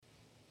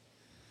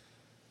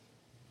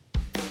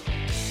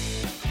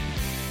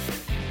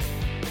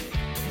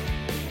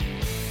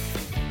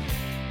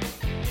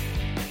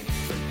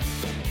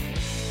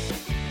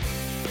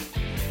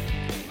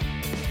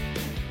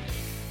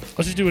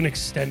Let's just do an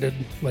extended,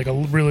 like a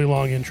really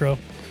long intro.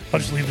 I'll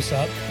just leave this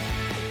up.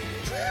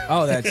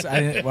 Oh, I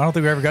don't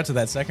think we ever got to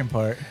that second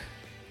part.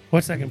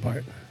 What second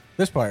part?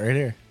 This part right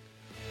here.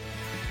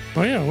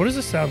 Oh, yeah. What does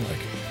this sound like?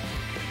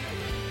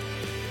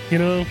 You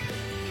know?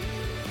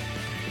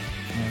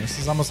 This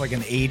is almost like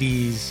an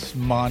 80s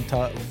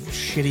montage,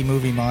 shitty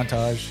movie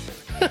montage.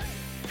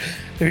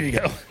 There you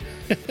go.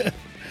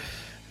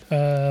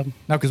 No,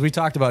 because we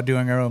talked about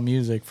doing our own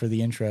music for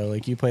the intro.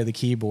 Like, you play the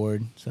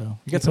keyboard, so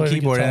you get some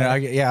keyboard in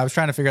it. I was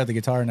trying to figure out the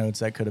guitar notes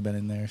that could have been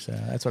in there, so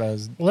that's what I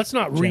was. Well, let's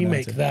not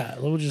remake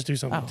that. We'll just do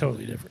something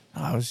totally different.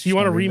 You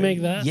want to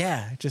remake that?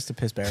 Yeah, just to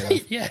piss Barrett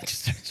off. Yeah,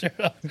 just to piss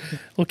Barrett off.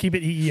 We'll keep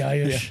it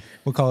EEI-ish. Yeah.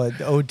 We'll call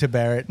it Ode to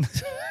Barrett.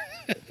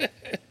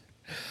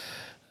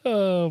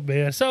 Oh,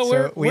 man.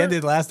 So we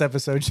ended last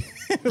episode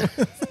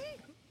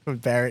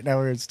with Barrett. Now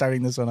we're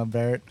starting this one on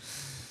Barrett.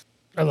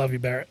 I love you,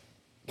 Barrett.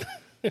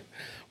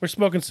 We're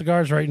smoking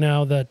cigars right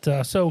now.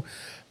 So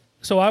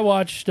I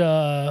watched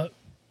on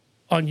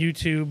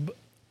YouTube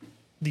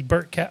the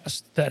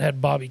Burtcast that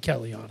had Bobby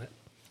Kelly on it,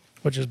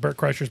 which is Bert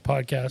Kreischer's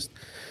podcast.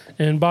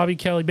 And Bobby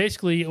Kelly,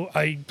 basically,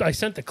 I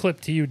sent the clip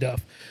to you,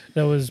 Duff.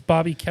 That was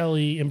Bobby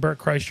Kelly and Bert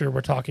Kreischer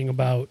were talking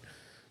about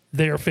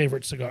their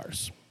favorite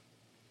cigars.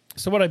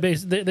 So what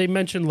they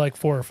mentioned like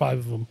 4 or 5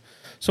 of them.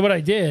 So what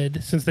I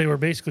did, since they were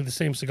basically the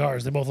same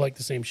cigars, they both like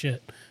the same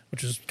shit,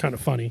 which is kind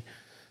of funny.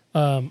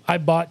 I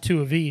bought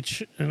 2 of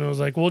each, and I was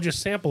like, we'll just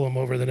sample them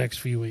over the next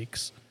few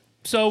weeks.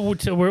 So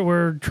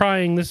we're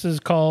trying. This is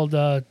called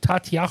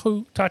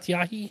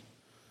Tatiahi.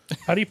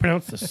 How do you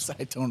pronounce this?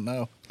 I don't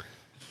know.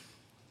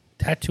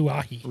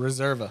 Tatuahi.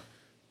 Reserva.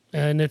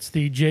 And it's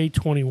the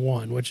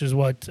J21, which is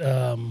what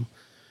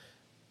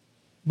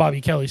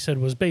Bobby Kelly said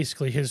was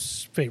basically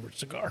his favorite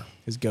cigar.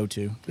 His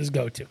go-to. And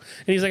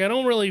he's like, I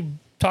don't really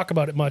talk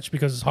about it much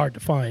because it's hard to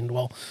find.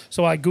 Well,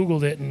 so I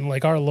Googled it, and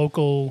like our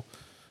local,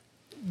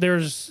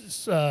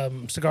 there's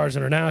Cigars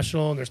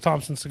International, and there's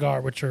Thompson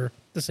Cigar, which are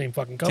the same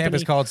fucking company.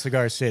 Tampa's called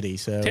Cigar City.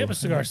 So Tampa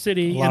Cigar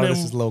City. A lot of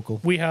this is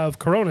local. We have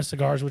Corona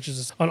Cigars, which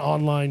is an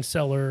online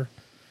seller.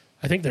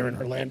 I think they're in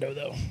Orlando,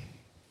 though.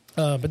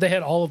 But they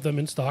had all of them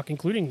in stock,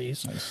 including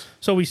these. Nice.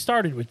 So we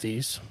started with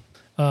these.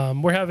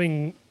 We're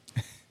having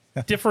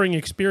differing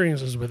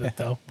experiences with it,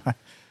 though.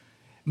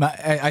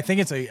 I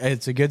think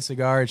it's a good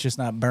cigar. It's just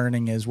not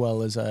burning as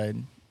well as I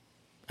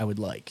would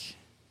like.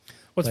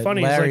 What's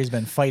funny Larry's is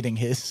been fighting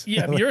his.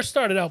 Yeah, yours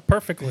started out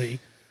perfectly,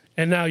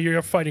 and now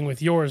you're fighting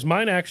with yours.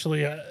 Mine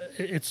actually,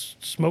 it's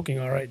smoking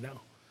all right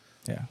now.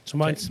 Yeah. So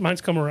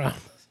mine's come around.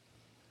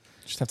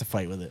 Just have to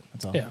fight with it.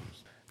 That's all. Yeah.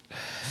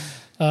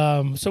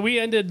 So we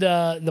ended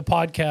the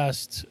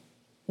podcast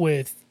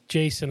with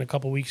Jason a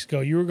couple weeks ago.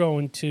 You were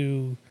going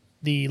to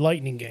the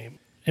Lightning game,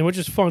 and which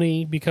is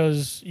funny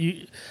because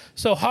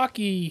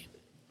hockey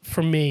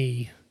for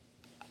me,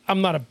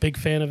 I'm not a big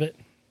fan of it.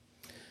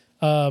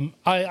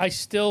 I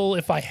still,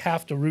 if I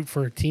have to root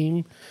for a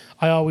team,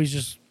 I always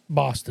just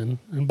Boston,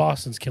 and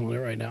Boston's killing it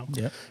right now.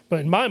 Yep.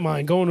 But in my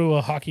mind, going to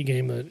a hockey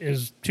game that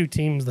is 2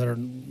 teams that are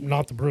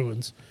not the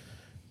Bruins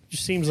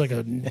just seems like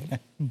a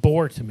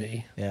bore to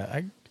me.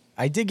 Yeah,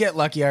 I did get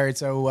lucky. All right,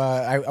 so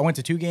I went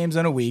to 2 games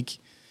in a week.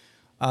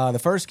 The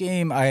first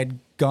game I had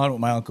gone with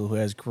my uncle, who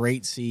has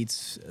great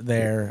seats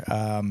there.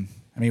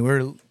 We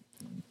were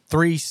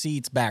 3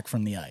 seats back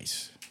from the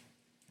ice,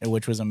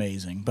 which was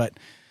amazing. But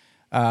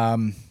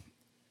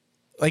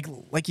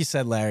like you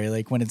said, Larry,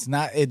 like when it's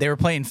not, they were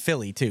playing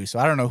Philly too, so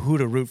I don't know who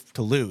to root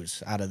to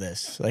lose out of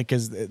this. Like,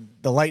 because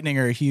the Lightning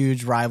are a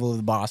huge rival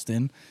of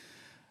Boston,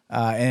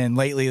 and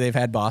lately they've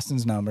had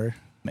Boston's number,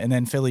 and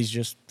then Philly's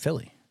just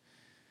Philly.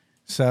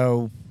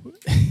 So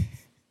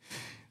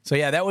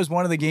yeah, that was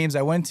one of the games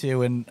I went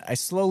to, and I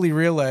slowly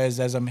realized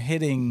as I'm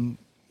hitting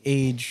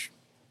age,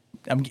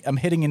 I'm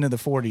hitting into the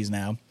 40s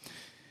now,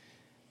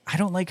 I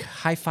don't like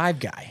high five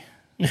guy.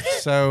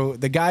 So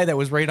the guy that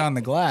was right on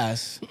the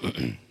glass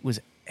was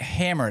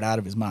hammered out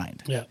of his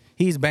mind. Yeah,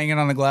 he's banging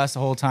on the glass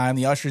the whole time.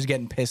 The usher's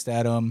getting pissed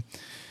at him.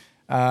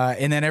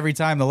 And then every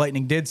time the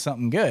Lightning did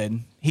something good,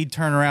 he'd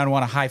turn around and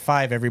want to high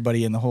five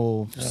everybody in the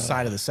whole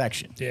side of the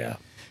section. Yeah.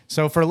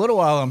 So for a little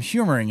while, I'm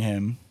humoring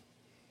him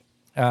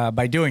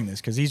by doing this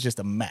because he's just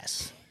a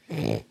mess.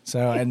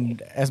 So,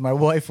 and as my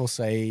wife will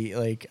say,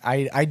 like,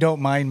 I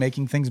don't mind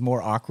making things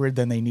more awkward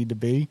than they need to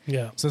be.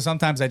 Yeah. So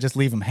sometimes I just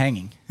leave him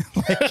hanging.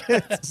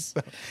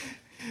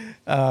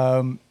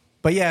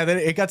 But yeah, then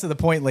it got to the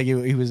point like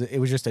it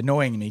was just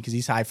annoying me because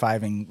he's high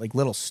fiving like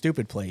little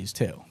stupid plays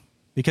too,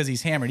 because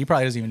he's hammered. He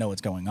probably doesn't even know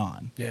what's going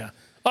on. Yeah.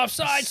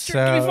 Offside. So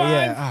give me 5.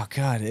 yeah. Oh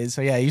god.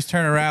 So yeah, he's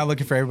turning around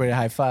looking for everybody to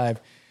high five.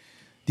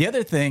 The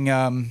other thing,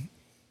 I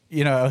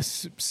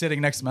was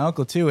sitting next to my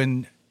uncle too,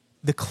 and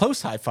the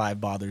close high five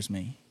bothers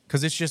me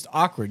because it's just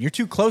awkward. You're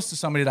too close to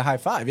somebody to high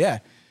five. Yeah.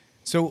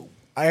 So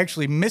I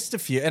actually missed a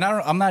few, and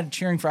I'm not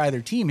cheering for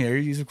either team here.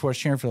 He's of course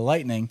cheering for the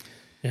Lightning.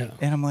 Yeah.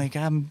 And I'm like,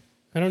 you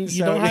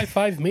don't high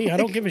five me. I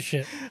don't give a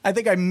shit. I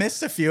think I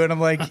missed a few, and I'm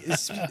like,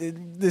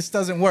 this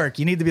doesn't work.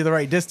 You need to be the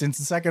right distance.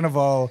 And second of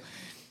all,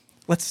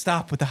 let's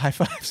stop with the high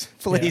fives,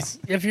 please.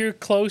 Yeah. If you're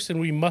close and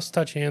we must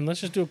touch hand,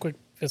 let's just do a quick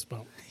fist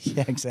bump.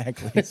 Yeah,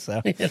 exactly.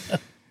 So.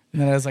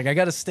 And then I was like, I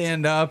got to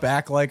stand up,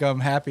 act like I'm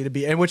happy to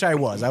be, and which I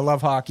was. I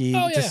love hockey.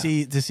 Oh,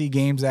 yeah. To see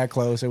games that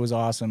close, it was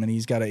awesome, and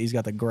he's got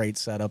the great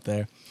setup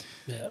there.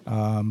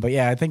 Yeah. But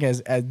yeah, I think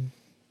as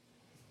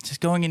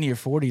just going into your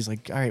 40s,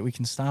 like, all right, we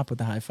can stop with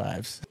the high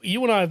fives.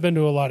 You and I have been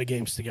to a lot of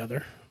games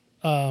together.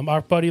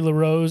 Our buddy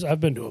LaRose, I've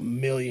been to a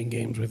million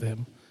games with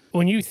him.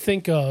 When you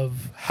think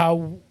of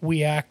how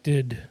we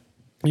acted,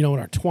 in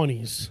our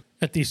 20s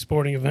at these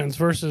sporting events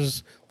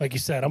versus, like you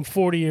said, I'm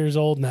 40 years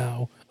old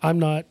now. I'm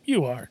not.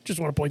 You are. Just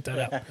want to point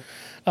that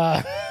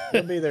out.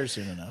 We'll be there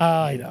soon enough.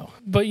 I know.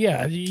 But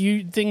yeah,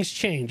 things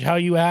change. How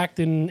you act,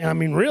 and I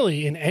mean,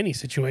 really, in any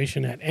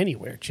situation at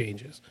anywhere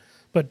changes.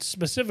 But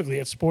specifically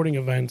at sporting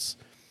events,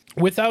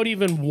 without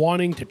even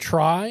wanting to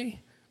try,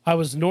 I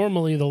was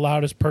normally the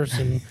loudest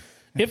person,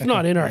 if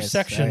not in our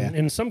section,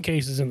 in some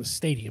cases in the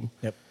stadium.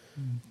 Yep.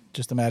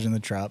 Just imagine the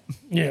Trop.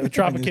 Yeah, the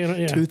Tropicana.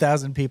 Yeah.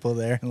 2,000 people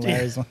there, and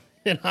Larry's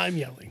and I'm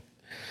yelling.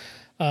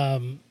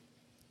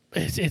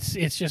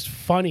 It's just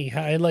funny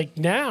how, like,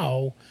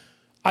 now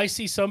I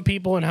see some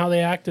people and how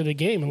they act at a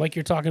game, and like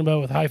you're talking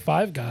about with High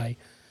Five Guy,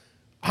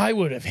 I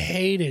would have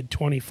hated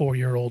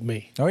 24-year-old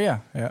me. Oh yeah,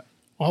 yeah.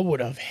 I would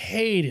have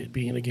hated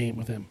being in a game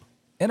with him.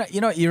 And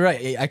you're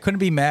right. I couldn't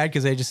be mad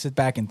because I just sit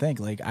back and think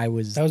like that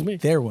was me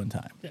there one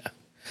time. Yeah,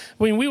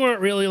 I mean, we weren't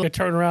really like a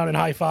turn around and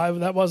high five.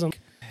 That wasn't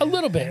a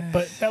little bit,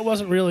 but that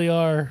wasn't really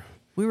our.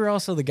 We were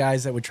also the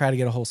guys that would try to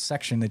get a whole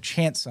section to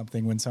chant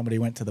something when somebody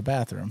went to the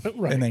bathroom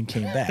and then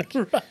came back.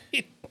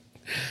 Right.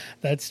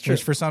 That's true.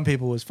 Which for some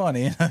people was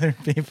funny, and other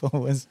people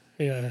was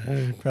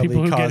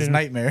probably caused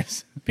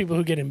nightmares. People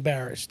who get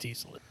embarrassed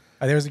easily.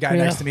 There was a guy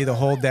next to me the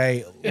whole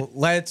day.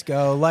 Let's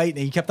go,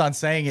 Lightning. He kept on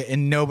saying it,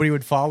 and nobody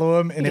would follow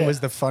him, and it was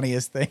the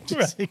funniest thing.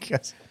 Just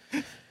because.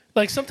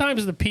 Like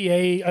sometimes the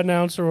PA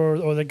announcer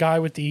or the guy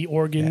with the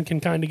organ can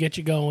kind of get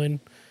you going.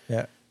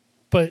 Yeah.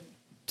 But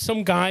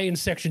some guy in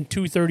section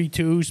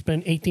 232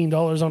 spent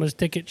 $18 on his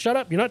ticket. Shut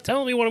up! You're not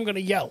telling me what I'm going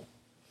to yell,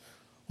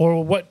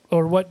 or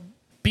what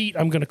beat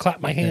I'm going to clap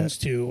my hands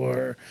to,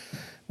 or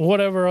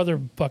whatever other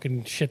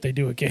fucking shit they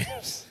do at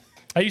games.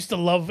 I used to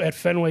love at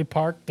Fenway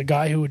Park the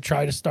guy who would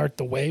try to start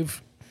the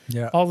wave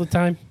all the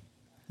time.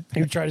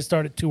 He would try to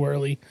start it too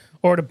early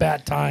or at a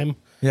bad time.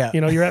 Yeah.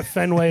 You're at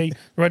Fenway,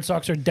 the Red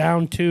Sox are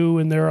down 2,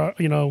 and there are,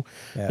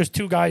 there's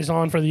 2 guys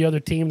on for the other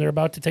team. They're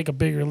about to take a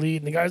bigger lead,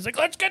 and the guy's like,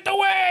 let's get the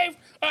wave!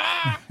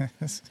 Ah!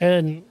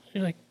 And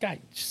you're like, guy,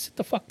 just sit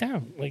the fuck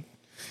down. Like,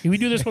 we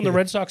do this when the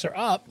Red Sox are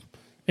up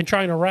and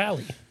trying to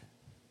rally.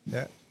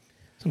 Yeah.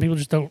 Some people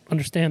just don't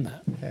understand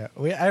that. Yeah,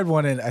 I had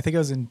one I think it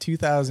was in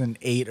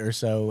 2008 or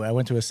so. I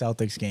went to a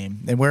Celtics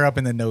game, and we're up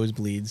in the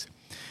nosebleeds,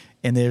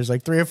 and there's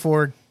like 3 or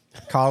 4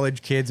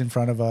 college kids in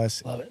front of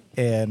us. Love it.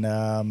 And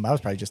I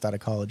was probably just out of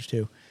college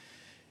too.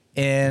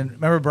 And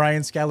remember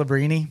Brian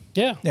Scalabrine?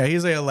 Yeah. Yeah,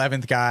 he's the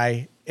 11th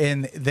guy,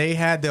 and they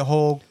had the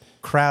whole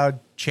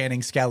crowd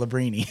chanting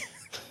Scalabrine.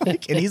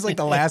 And he's like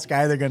the last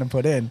guy they're going to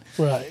put in.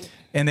 Right.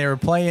 And they were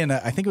playing,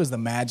 I think it was the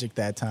Magic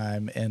that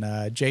time,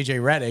 and J.J.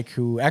 Redick,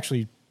 who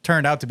actually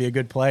turned out to be a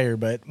good player,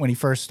 but when he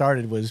first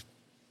started was,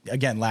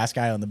 again, last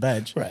guy on the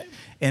bench. Right.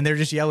 And they're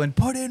just yelling,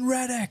 put in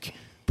Redick!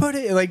 Put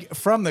it, like,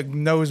 from the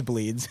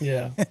nosebleeds.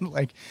 Yeah. And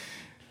like,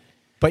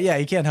 but yeah,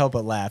 you can't help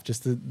but laugh,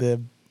 just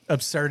the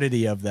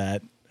absurdity of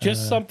that.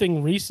 Just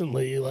something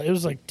recently, it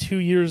was like 2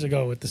 years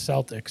ago with the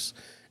Celtics,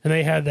 and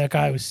they had that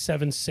guy who was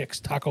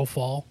 7'6", Taco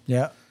Fall.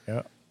 Yeah,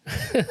 yeah.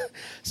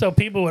 So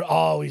people would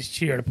always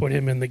cheer to put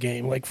him in the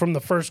game, like from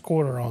the first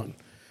quarter on.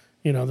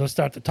 They'll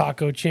start the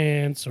taco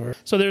chants.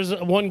 So there's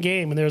one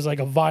game, and there's like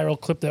a viral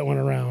clip that went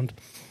around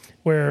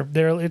where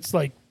it's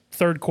like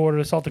third quarter,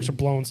 the Celtics are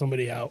blowing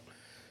somebody out,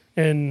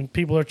 and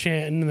people are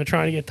chanting, and they're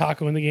trying to get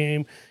Taco in the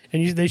game,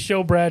 and they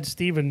show Brad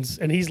Stevens,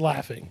 and he's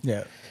laughing.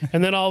 Yeah.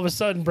 And then all of a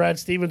sudden, Brad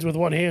Stevens with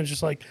one hand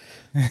just like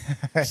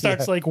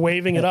starts like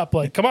waving it up,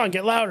 like, come on,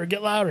 get louder,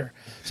 get louder.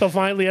 So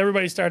finally,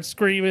 everybody starts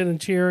screaming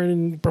and cheering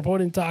and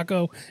promoting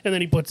Taco, and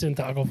then he puts in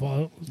Taco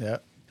Fall. Yeah.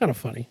 Kind of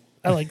funny.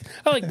 I like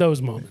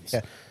those moments.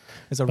 Yeah.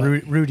 It's a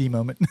Rudy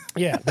moment.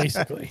 Yeah,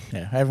 basically.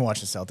 Yeah, I haven't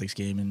watched a Celtics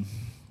game in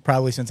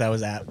probably since I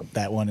was at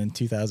that one in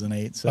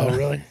 2008. So. Oh,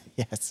 really?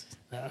 Yes.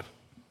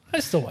 I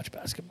still watch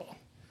basketball.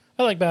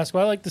 I like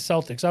basketball. I like the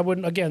Celtics. I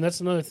wouldn't. Again,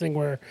 that's another thing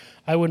where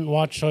I wouldn't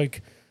watch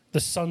like the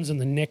Suns and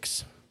the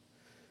Knicks.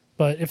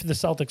 But if the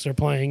Celtics are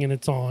playing and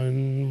it's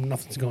on,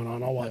 nothing's going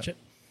on, I'll watch it.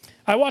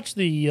 I watch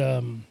the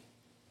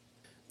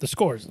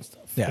scores and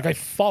stuff. Yeah. Like I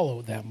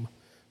follow them,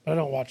 but I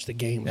don't watch the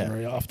games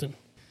very often.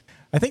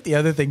 I think the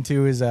other thing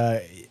too is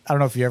I don't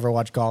know if you ever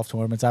watch golf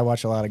tournaments. I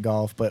watch a lot of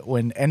golf, but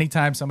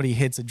anytime somebody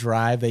hits a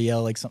drive, they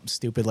yell like something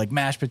stupid like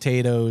mashed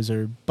potatoes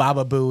or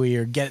Baba Booey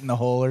or get in the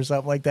hole or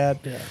something like that.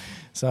 Yeah.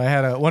 So I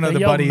had one of the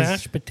buddies.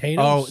 Mashed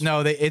potatoes. Oh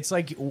no, it's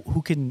like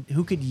who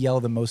could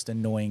yell the most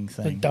annoying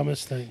thing, the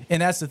dumbest thing.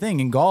 And that's the thing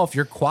in golf,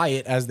 you're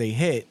quiet as they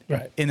hit,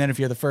 right? And then if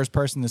you're the first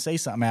person to say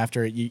something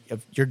after it,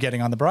 you're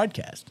getting on the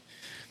broadcast.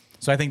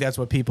 So I think that's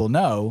what people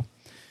know.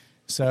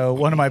 So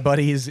one of my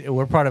buddies,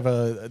 we're part of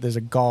there's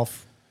a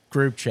golf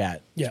group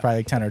chat. It's probably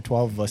like 10 or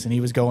 12 of us, and he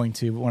was going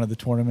to one of the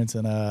tournaments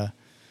in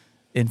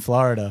in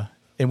Florida,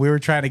 and we were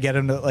trying to get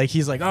him to like.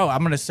 He's like, "Oh,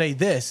 I'm gonna say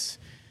this,"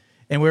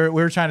 and we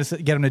were trying to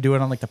get him to do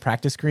it on like the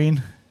practice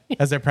screen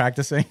as they're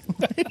practicing,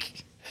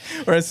 like,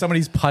 or as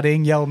somebody's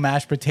putting, yell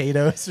mashed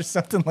potatoes or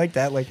something like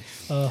that. Like,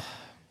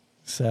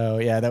 so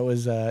yeah, that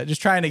was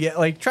just trying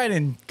to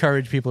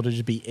encourage people to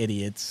just be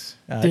idiots,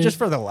 just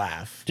for the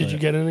laugh. Did you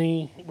get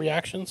any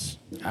reactions?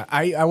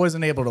 I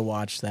wasn't able to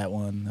watch that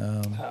one,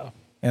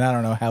 and I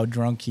don't know how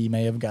drunk he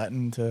may have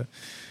gotten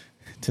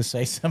to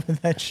say some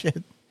of that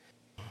shit.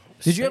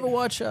 Did you ever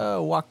watch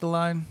Walk the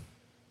Line?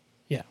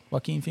 Yeah,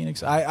 Joaquin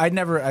Phoenix. I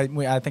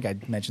think I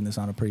mentioned this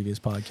on a previous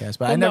podcast,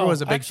 but I never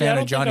was a big fan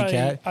of Johnny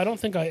Cash. I don't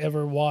think I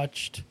ever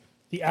watched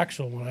the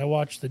actual one. I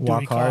watched the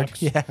Walk Dewey Hard.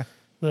 Cox, Yeah.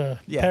 the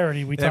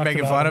parody we talked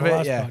making about fun in of the it.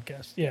 last Yeah.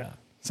 podcast. Yeah.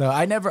 So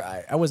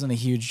I wasn't a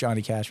huge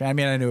Johnny Cash fan. I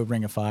mean, I knew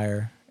Ring of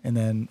Fire, and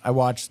then I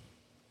watched.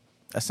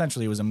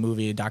 Essentially, it was a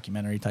movie, a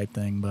documentary type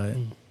thing, but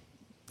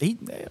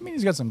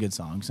he's got some good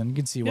songs, and you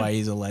can see why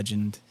he's a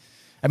legend.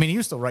 I mean, he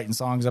was still writing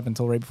songs up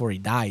until right before he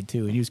died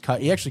too, and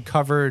he actually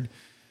covered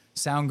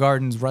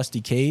Soundgarden's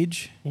 "Rusty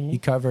Cage." He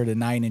covered a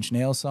Nine Inch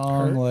Nails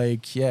song,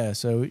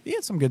 so he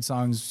had some good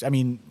songs. I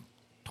mean,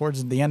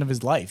 towards the end of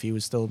his life, he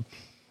was still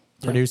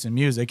producing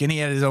music, and he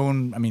had his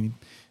own. I mean,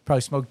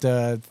 probably smoked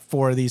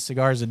 4 of these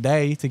cigars a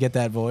day to get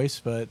that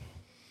voice, but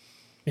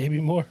maybe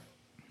more.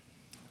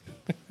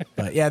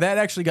 But yeah, that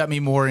actually got me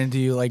more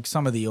into like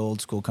some of the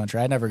old school country.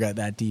 I never got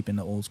that deep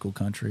into old school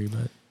country,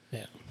 but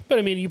yeah. But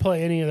I mean, you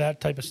play any of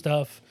that type of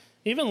stuff,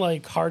 even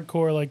like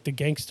hardcore, like the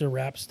gangster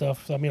rap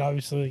stuff. I mean,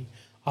 obviously,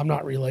 I'm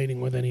not relating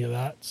with any of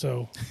that,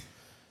 so.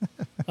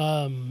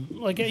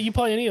 Like you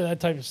play any of that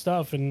type of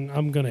stuff, and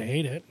I'm gonna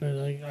hate it.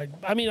 And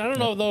I mean, I don't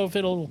know though if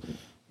it'll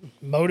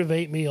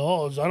motivate me. I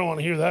don't want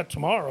to hear that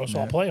tomorrow, so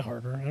I'll play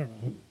harder. I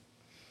don't know.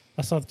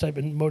 That's not the type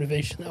of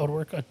motivation that would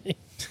work on me.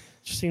 It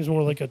just seems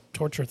more like a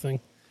torture thing.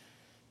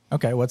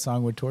 Okay, what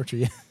song would torture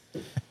you?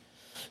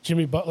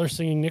 Jimmy Butler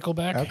singing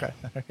Nickelback. Okay,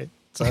 all right.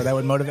 So that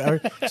would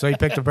motivate. So he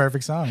picked a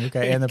perfect song.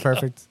 Okay, and the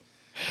perfect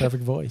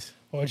voice.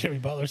 Or Jimmy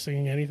Butler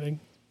singing anything.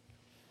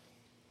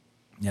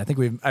 Yeah, I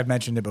think I've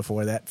mentioned it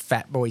before. That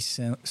Fat Boy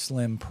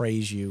Slim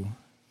 "Praise You"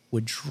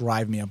 would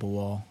drive me up a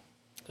wall.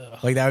 Ugh.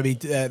 Like that would be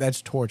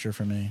that's torture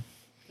for me.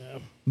 Yeah.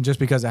 Just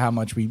because of how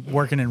much we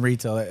working in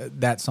retail,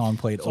 that song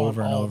played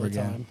over and over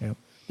again. Time. Yep.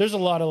 There's a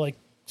lot of like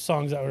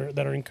songs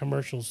that are in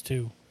commercials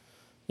too.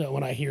 That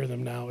when I hear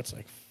them now, it's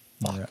like,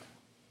 fuck. Yeah.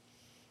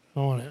 I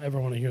don't ever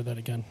want to hear that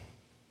again.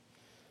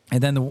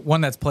 And then the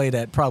one that's played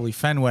at probably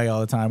Fenway all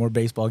the time, or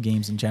baseball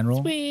games in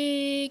general.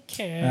 Sweet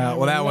Caroline.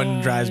 Well, that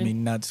one drives me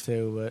nuts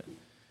too.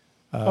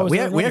 But we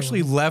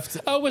actually left.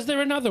 Oh, was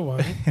there another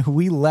one?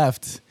 we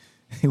left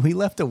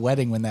a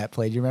wedding when that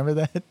played. You remember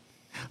that?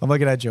 I'm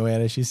looking at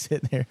Joanna. She's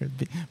sitting there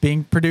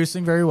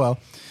producing very well.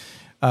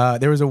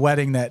 There was a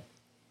wedding that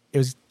it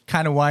was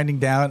kind of winding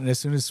down, and as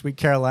soon as Sweet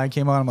Caroline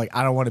came on, I'm like,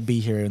 I don't want to be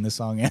here, and the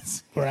song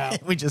ends. We're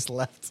out. We just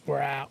left. We're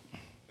out.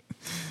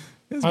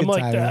 I'm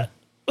like that.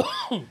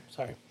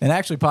 Sorry. And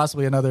actually,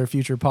 possibly another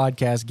future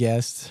podcast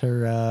guest,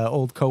 her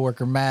old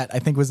coworker Matt, I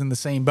think was in the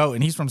same boat,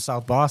 and he's from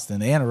South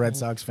Boston and a Red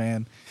Sox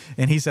fan,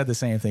 and he said the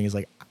same thing. He's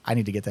like, I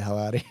need to get the hell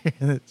out of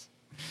here.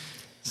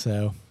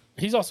 So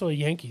he's also a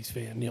Yankees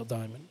fan, Neil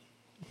Diamond.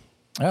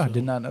 Oh, I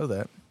did not know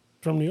that.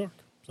 From New York.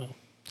 So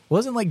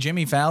wasn't like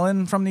Jimmy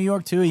Fallon from New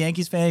York too, a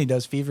Yankees fan? He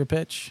does Fever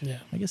Pitch. Yeah.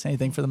 I guess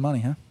anything for the money,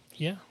 huh?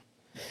 Yeah.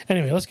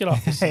 Anyway, let's get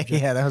off this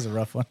subject. Yeah, that was a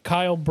rough one.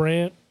 Kyle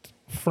Brandt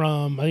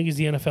from, I think he's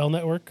the NFL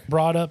Network,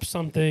 brought up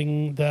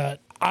something that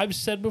I've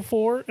said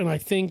before, and I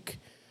think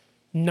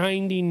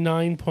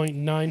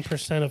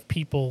 99.9% of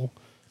people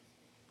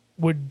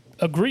would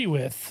agree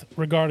with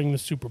regarding the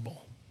Super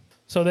Bowl.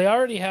 So they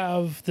already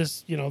have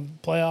this,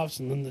 playoffs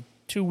and then the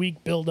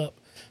 2-week build-up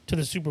to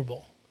the Super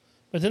Bowl.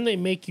 But then they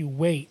make you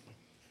wait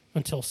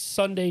until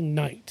Sunday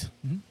night.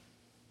 Mm-hmm.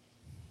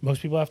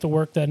 Most people have to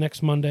work that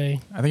next Monday.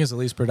 I think it's the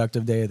least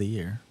productive day of the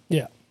year.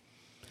 Yeah.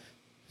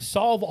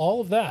 Solve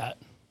all of that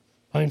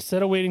by,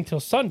 instead of waiting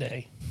till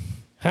Sunday,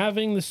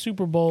 having the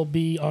Super Bowl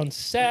be on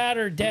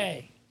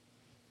Saturday.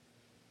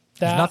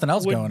 There's nothing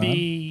else going on. Would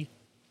be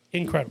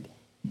incredible.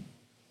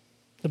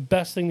 The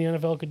best thing the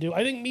NFL could do.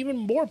 I think even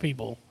more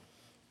people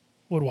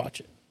would watch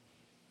it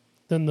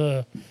than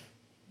the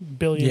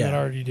billion that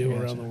already do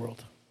around the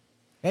world.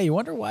 Yeah, you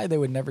wonder why they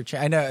would never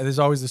change. I know there's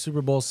always the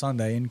Super Bowl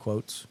Sunday, in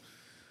quotes.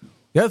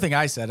 The other thing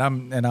I said,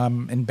 I'm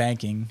in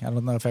banking. I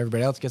don't know if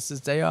everybody else gets this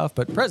day off,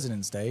 but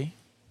President's Day,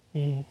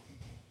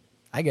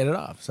 I get it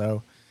off.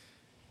 So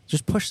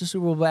just push the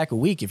Super Bowl back a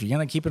week. If you're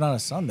going to keep it on a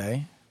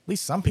Sunday, at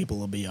least some people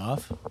will be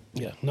off.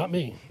 Yeah, not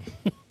me.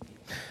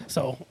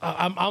 So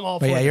I'm all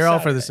for it. But yeah, you're Saturday. all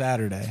for the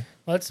Saturday.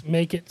 Let's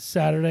make it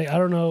Saturday. I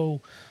don't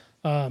know.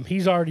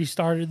 He's already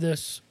started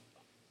this.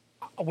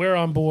 We're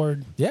on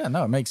board. Yeah,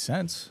 no, it makes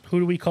sense. Who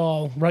do we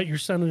call? Write your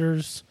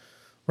senators.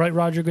 Write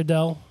Roger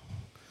Goodell.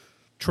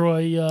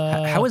 Troy.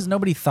 How has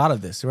nobody thought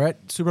of this? We're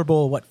at Super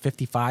Bowl,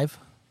 55?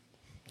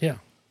 Yeah.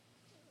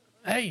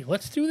 Hey,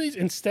 let's do these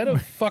instead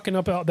of fucking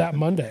up out that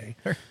Monday.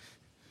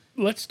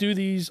 Let's do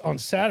these on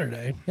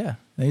Saturday. Yeah.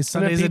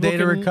 Sunday's a day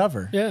to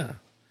recover. Yeah.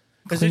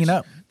 clean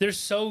up. They're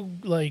so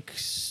like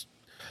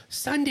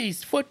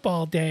Sunday's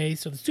football day,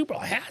 so the Super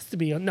Bowl has to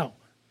be on. No,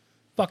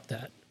 fuck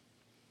that.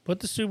 Put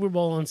the Super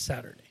Bowl on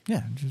Saturday.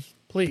 Yeah, just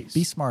please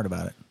be smart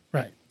about it.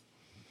 Right.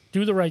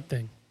 Do the right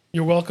thing.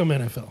 You're welcome,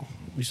 NFL.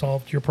 We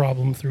solved your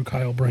problem through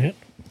Kyle Brandt.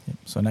 Yep.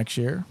 So next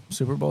year,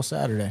 Super Bowl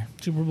Saturday.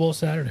 Super Bowl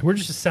Saturday. We're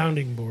just a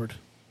sounding board.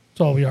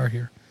 That's all we are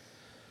here.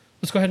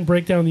 Let's go ahead and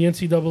break down the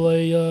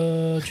NCAA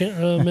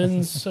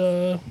men's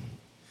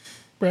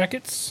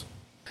brackets.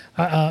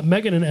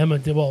 Megan and Emma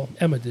did. Well,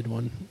 Emma did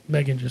one.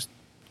 Megan just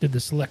did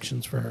the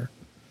selections for her.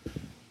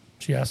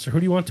 She asked her, "Who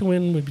do you want to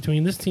win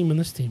between this team and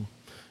this team?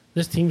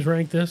 This team's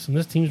ranked this, and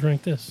this team's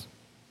ranked this."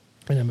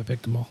 And Emma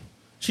picked them all.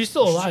 She's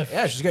still alive.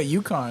 Yeah, she's got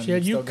UConn. She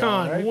had still UConn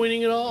going, right?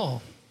 winning it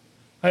all.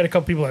 I had a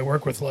couple people I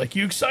work with like,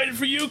 "You excited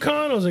for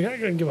UConn?" I was like, "I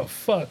couldn't give a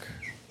fuck."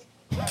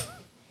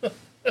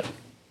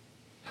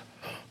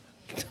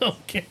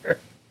 Don't care.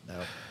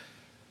 No.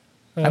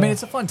 I mean,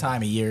 it's a fun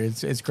time of year.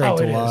 It's great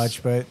to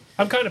watch, but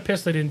I'm kind of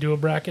pissed I didn't do a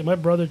bracket. My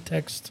brother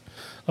texted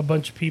a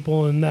bunch of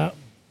people in that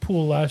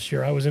pool last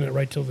year. I was in it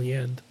right till the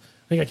end.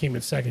 I think I came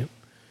in second,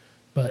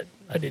 but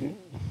I didn't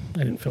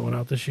fill it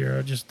out this year.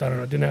 I don't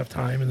know. I didn't have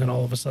time, and then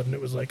all of a sudden it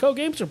was like, oh,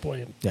 games are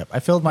playing. Yep, I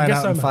filled mine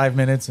out in 5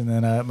 minutes, and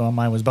then well,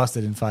 mine was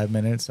busted in 5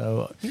 minutes.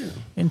 So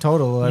in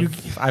total,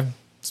 I've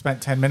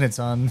spent 10 minutes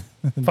on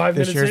 5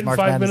 minutes in, March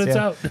 5 Madness, minutes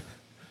out.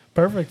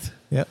 Perfect.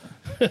 Yep.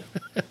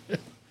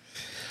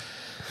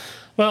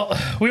 Well,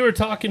 we were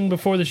talking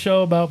before the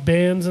show about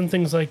bands and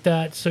things like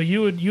that. So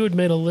you had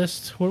made a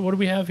list. What do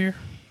we have here?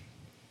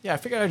 Yeah, I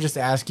figured I'd just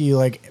ask you,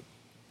 like,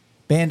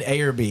 band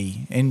A or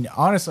B. And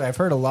honestly, I've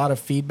heard a lot of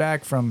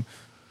feedback from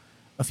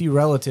a few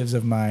relatives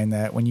of mine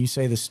that when you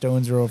say the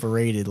Stones are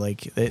overrated,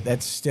 like,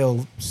 that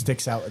still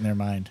sticks out in their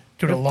mind.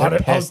 Dude,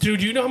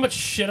 dude, you know how much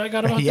shit I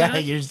got about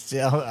that?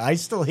 Yeah, I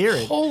still hear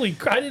it. Holy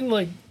crap.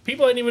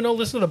 People I didn't even know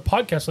listen to the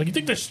podcast. Like, you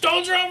think the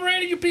Stones are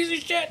overrated, you piece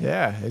of shit?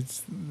 Yeah,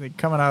 they're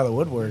coming out of the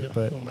woodwork.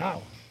 But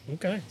wow.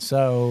 Okay.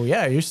 So,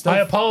 yeah, you're still... I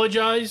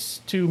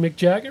apologize to Mick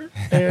Jagger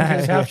and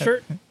his half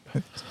shirt.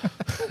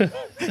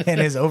 And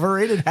his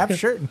overrated half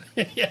shirt.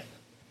 Yeah.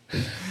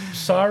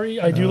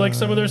 Sorry, I do like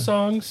some of their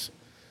songs.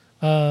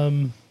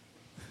 I'll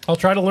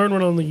try to learn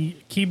one on the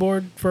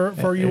keyboard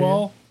for you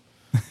all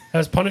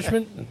as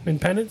punishment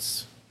and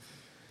penance.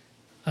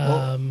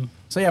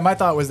 So, yeah, my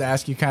thought was to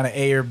ask you kind of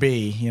A or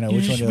B. You know,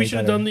 which one do you we like should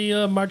have done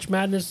the March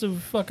Madness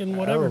of fucking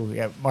whatever. Oh,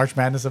 yeah, March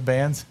Madness of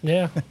bands.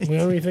 Yeah, we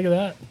don't even think of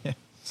that.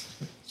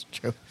 It's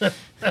true.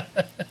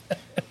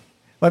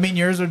 I mean,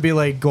 yours would be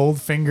like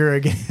Goldfinger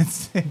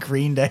against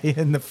Green Day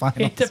in the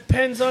finals. It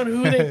depends on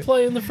who they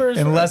play in the first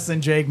round. Unless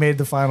and Jake made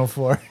the Final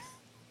Four.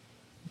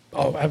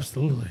 Oh,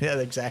 absolutely. Yeah,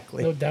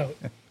 exactly. No doubt.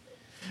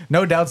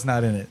 No doubt's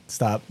not in it.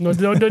 Stop. No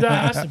doubt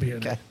has to be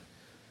in it.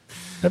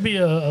 That'd be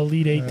a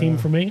lead 8 team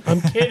for me. I'm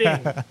kidding.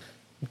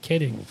 I'm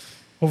kidding.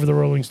 Over the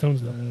Rolling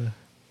Stones, though.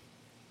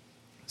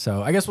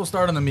 So I guess we'll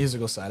start on the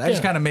musical side. I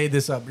just kind of made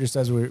this up just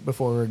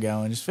before we were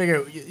going. Just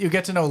figure you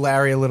get to know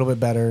Larry a little bit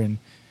better, and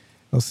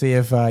we'll see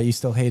if you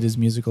still hate his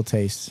musical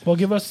tastes. Well,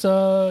 give us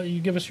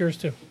yours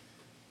too.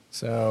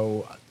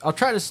 So I'll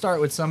try to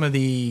start with some of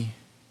the.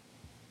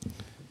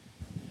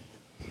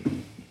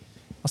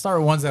 I'll start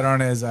with ones that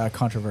aren't as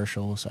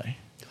controversial. We'll say.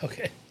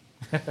 Okay.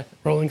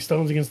 Rolling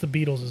Stones against the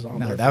Beatles is on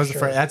there. No, that was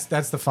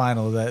that's the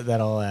final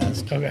that I'll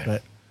ask. Okay.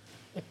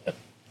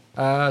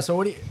 But so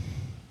what do you?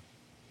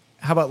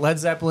 How about Led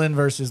Zeppelin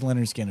versus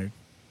Leonard Skinner?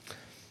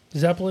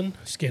 Zeppelin,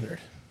 Skinner.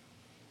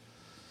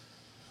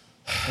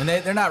 And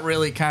they're not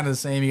really kind of the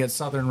same. You got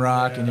Southern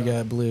rock and you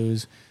got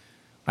blues.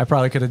 I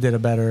probably could have did a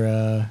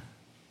better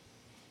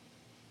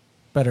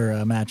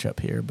matchup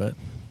here, but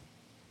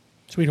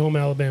Sweet Home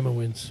Alabama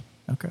wins.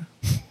 Okay.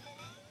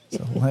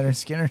 So Leonard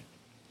Skinner.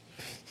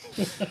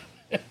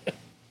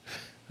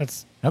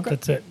 That's okay.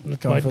 That's it.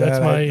 That's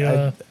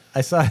my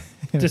I saw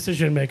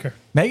decision maker.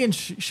 Megan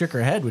shook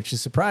her head, which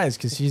is surprised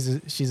because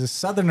she's a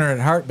Southerner at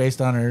heart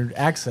based on her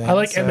accent. I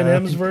like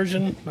Eminem's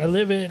version. I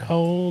live at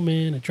home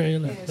in a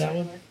trailer. Yeah, that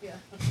one. Yeah.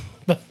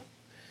 But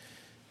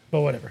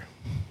whatever.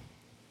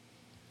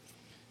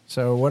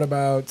 So what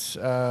about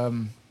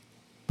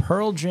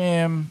Pearl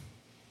Jam?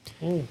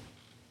 Ooh.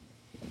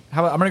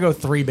 I'm going to go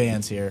 3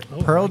 bands here.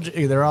 Oh,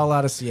 they're all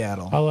out of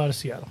Seattle. All out of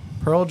Seattle.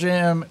 Pearl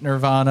Jam,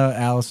 Nirvana,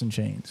 Alice in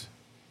Chains.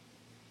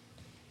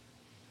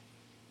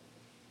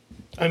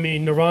 I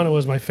mean, Nirvana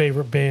was my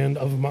favorite band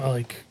of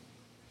my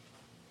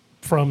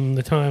from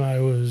the time I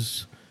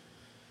was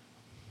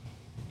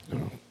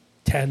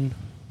 10.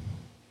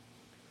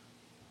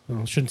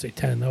 Well, I shouldn't say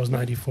 10. That was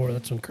 94.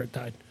 That's when Kurt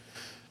died.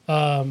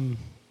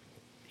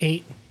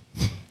 8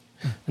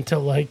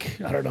 until I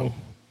don't know,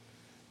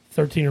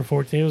 13 or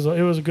 14.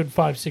 It was a good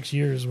 5-6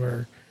 years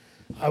where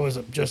I was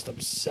just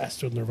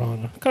obsessed with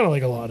Nirvana, kind of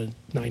like a lot of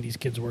 90s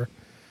kids were.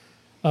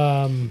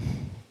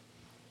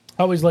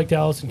 I always liked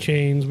Alice in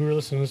Chains. We were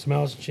listening to some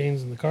Alice in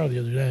Chains in the car the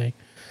other day.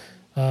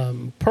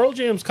 Pearl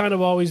Jam's kind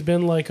of always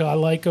been like, I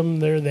like them,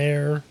 they're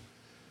there.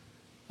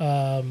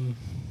 I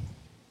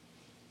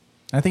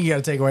think you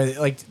got to take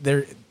away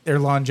their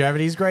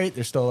longevity is great.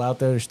 They're still out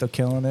there. They're still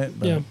killing it.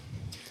 But. Yeah.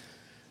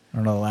 I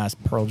don't know the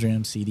last Pearl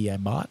Jam CD I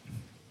bought.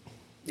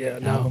 Yeah,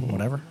 Album, no,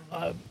 whatever.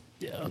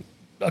 yeah,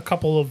 a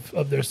couple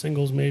of their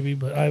singles maybe,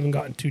 but I haven't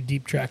gotten too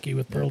deep tracky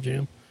with Pearl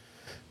Jam.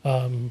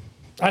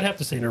 I'd have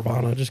to say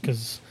Nirvana just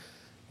because,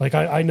 like,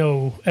 I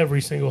know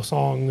every single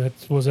song that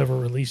was ever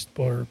released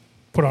or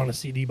put on a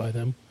CD by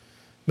them.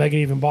 Megan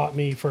even bought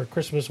me for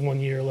Christmas one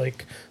year,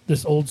 like,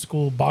 this old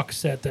school box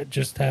set that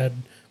just had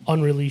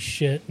unreleased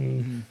shit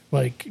and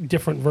like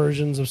different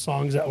versions of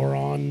songs that were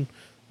on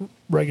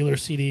regular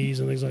CDs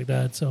and things like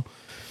that. So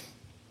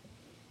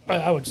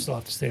I would still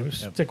have to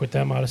stick with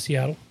them out of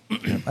Seattle.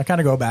 I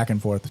kind of go back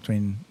and forth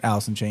between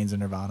Alice in Chains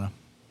and Nirvana.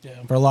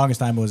 Yeah. For the longest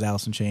time, it was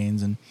Alice in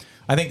Chains, and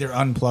I think their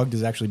Unplugged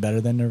is actually better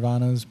than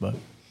Nirvana's. But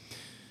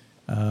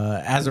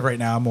as of right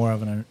now, I'm more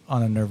of on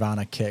a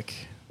Nirvana kick.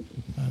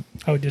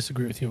 I would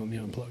disagree with you on the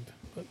Unplugged,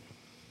 but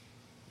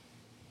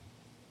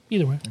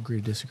either way, Agree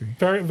to disagree.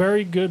 very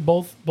very good.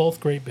 Both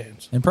great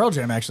bands. And Pearl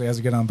Jam actually has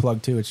a good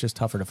Unplugged too. It's just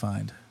tougher to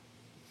find.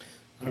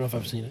 I don't know if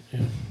I've seen it.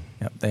 Yeah.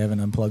 Yep, they have an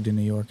Unplugged in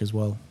New York as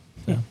well.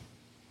 So.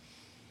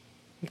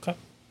 Okay.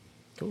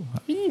 Cool.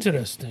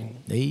 Interesting.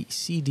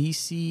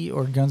 AC/DC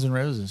or Guns N'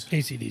 Roses?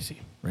 AC/DC.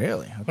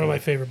 Really? Okay. One of my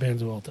favorite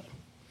bands of all time.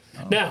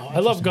 Oh, Now, I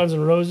love Guns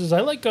N' Roses.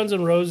 I like Guns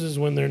N' Roses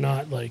when they're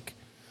not like,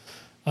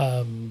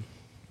 I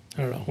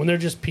don't know, when they're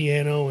just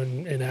piano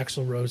and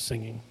Axl Rose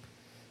singing.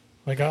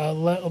 Like,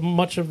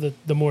 much of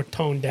the more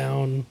toned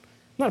down, I'm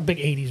not a big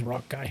 80s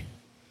rock guy,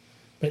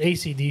 but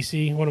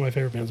AC/DC, one of my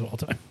favorite bands of all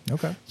time.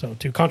 Okay. So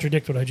to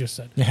contradict what I just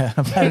said. Yeah,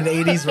 about an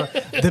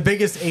 80s, the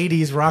biggest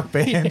 80s rock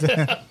band.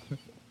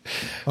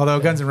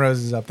 Although Guns N'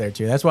 Roses is up there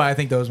too. That's why I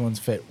think those ones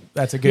fit.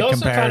 That's a good You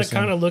also comparison.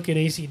 kind of look at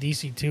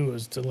AC/DC too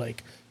as to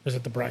like, is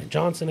it the Brian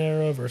Johnson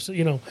era versus,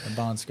 And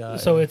Bon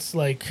Scott. So it's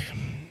like,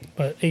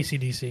 but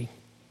AC/DC,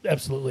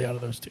 absolutely out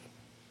of those two.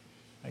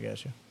 I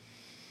guess you.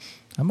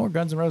 I'm more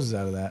Guns N' Roses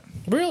out of that.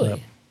 Really? Yep.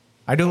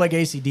 I do like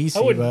AC/DC,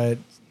 I would- but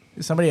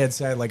somebody had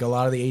said like a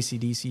lot of the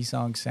AC/DC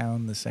songs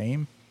sound the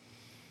same.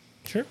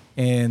 Sure.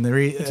 And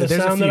It's a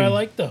there's sound a few, that I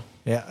like though.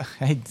 Yeah,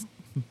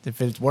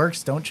 if it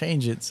works, don't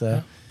change it.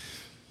 So,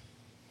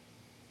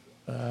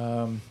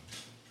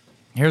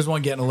 here's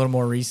one getting a little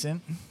more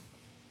recent: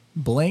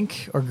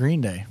 Blink or Green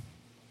Day.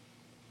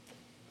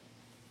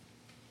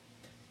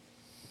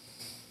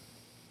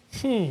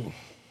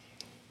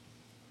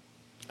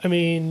 I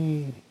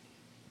mean,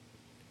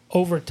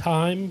 over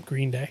time,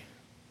 Green Day.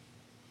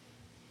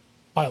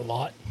 By a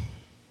lot.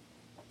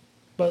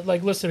 But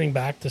like listening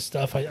back to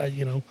stuff, I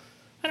don't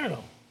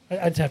know.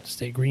 I'd have to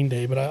say Green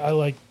Day, but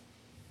I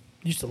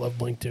used to love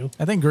Blink too.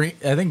 I think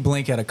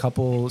Blink had a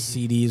couple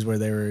CDs where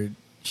they were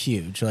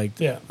huge, like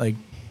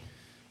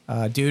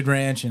Dude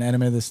Ranch and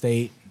Enemy of the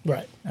State.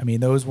 Right. I mean,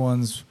 those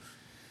ones.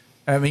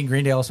 I mean,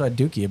 Green Day also had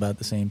Dookie about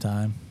the same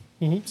time.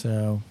 Mm-hmm.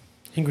 So,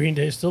 And Green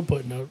Day is still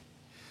putting out.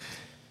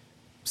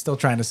 still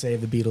trying to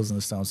save the Beatles and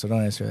the Stones, so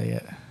don't answer that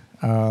yet.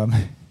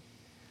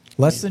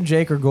 Less Than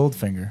Jake or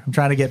Goldfinger? I'm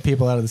trying to get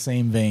people out of the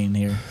same vein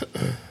here.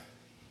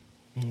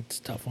 It's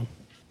a tough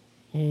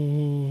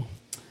one.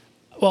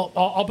 Well,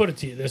 I'll put it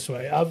to you this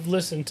way. I've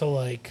listened to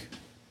like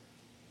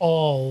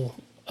all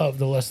of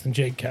the Less Than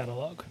Jake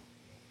catalog.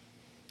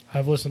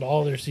 I've listened to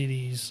all their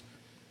CDs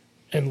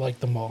and liked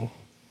them all.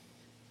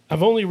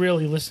 I've only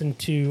really listened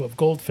to, of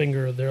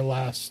Goldfinger, their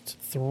last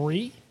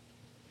 3.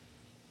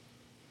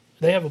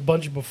 They have a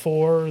bunch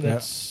before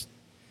that's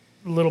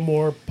a little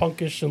more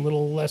punkish and a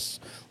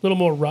little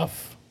more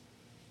rough.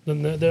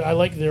 I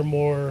like their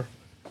more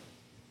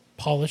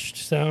polished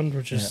sound,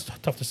 which is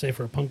tough to say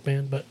for a punk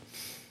band, but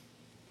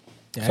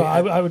Yeah, so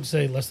I would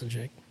say Less Than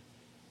Jake.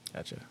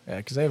 Gotcha. Yeah,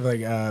 because they have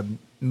like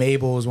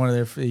Mabel was one of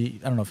their. I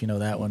don't know if you know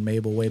that one.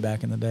 Mabel, way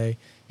back in the day.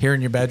 Here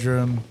in Your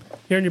Bedroom.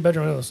 Here in Your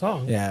Bedroom, I know the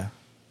song. Yeah.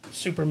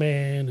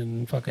 Superman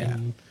and fucking. Yeah.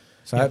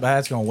 So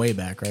that's going way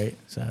back, right?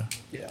 So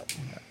Yeah.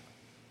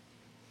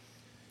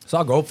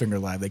 saw Goldfinger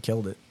live. They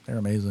killed it. They're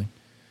amazing.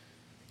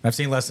 I've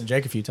seen Less Than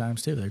Jake a few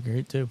times too. They're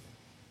great too.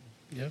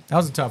 Yeah. That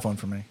was a tough one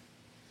for me.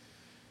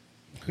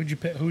 Who'd you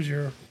pick? Who's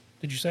your?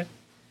 Did you say?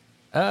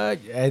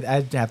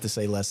 I'd have to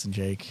say Less Than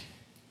Jake.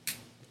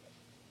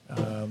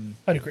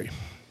 I'd agree.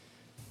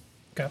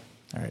 Okay.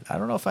 All right. I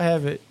don't know if I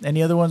have it.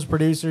 Any other ones?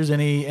 Producers?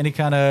 Any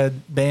kind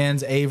of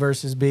bands? A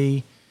versus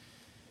B.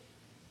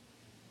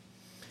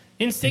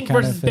 Instinct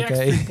kinda versus think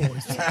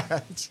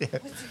Backstreet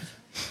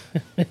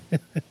Boys.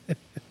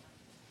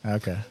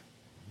 Okay.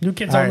 New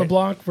Kids All on the right.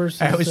 Block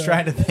versus. I was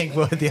trying to think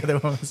what the other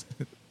one was.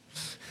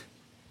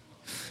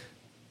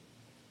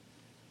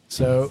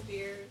 So,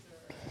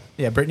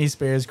 yeah, Britney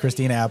Spears,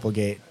 Christina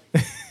Applegate.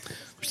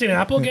 Christina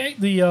Applegate,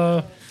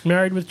 the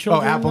Married with Oh,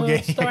 Children.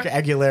 Applegate, star.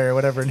 Aguilera,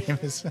 whatever her name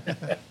is.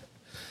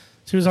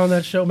 She was on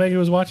that show Megan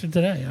was watching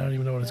today. I don't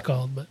even know what it's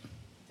called, but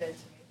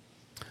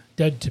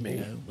Dead to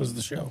Me was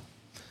the show.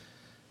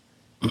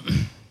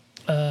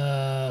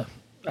 I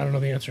don't know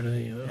the answer to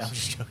any of those. I'm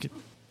just joking.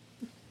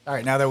 All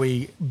right, now that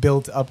we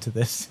built up to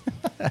this,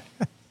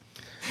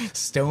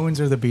 Stones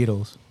or the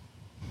Beatles?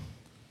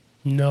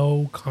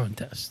 No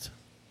contest.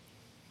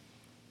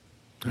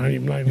 I'm not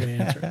even going to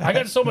answer. I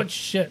got so much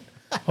shit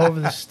over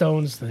the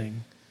Stones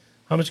thing.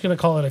 I'm just gonna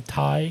call it a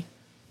tie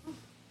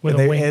with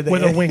And a wink.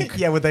 With a wink.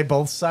 Yeah, would they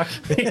both suck?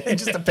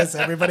 Just to piss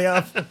everybody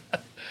off.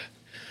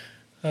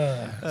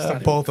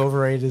 Both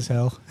overrated as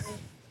hell.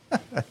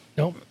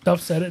 Nope. Duff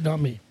said it,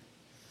 not me.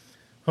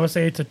 I'm gonna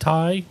say it's a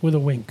tie with a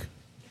wink.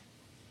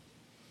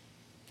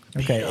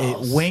 Okay,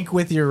 Beatles. wink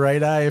with your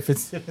right eye if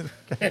it's.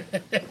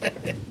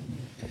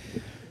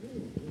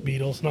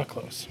 Beatles, not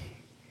close.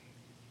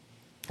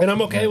 And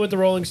I'm okay with the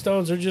Rolling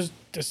Stones. They're just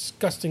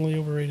disgustingly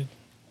overrated.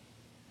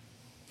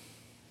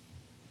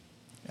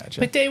 Gotcha.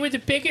 But they were the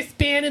biggest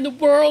band in the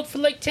world for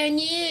like 10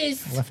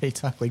 years. I love how you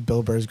talk like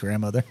Bill Burr's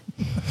grandmother.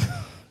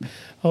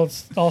 Oh,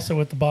 it's also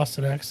with the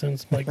Boston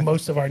accents. Like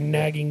most of our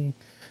nagging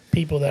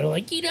people that are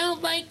like, you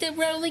don't like the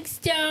Rolling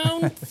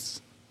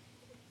Stones?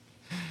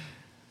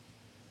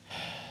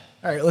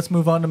 All right, let's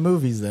move on to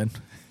movies then.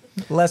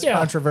 Less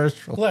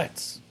controversial.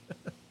 Let's.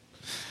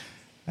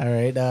 All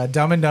right,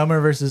 Dumb and Dumber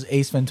versus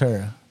Ace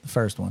Ventura, the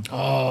first one.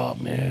 Oh,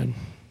 man.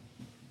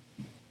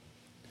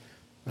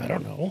 I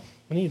don't know.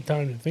 I need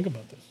time to think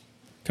about this.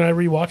 Can I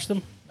rewatch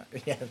them?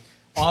 Yeah,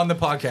 on the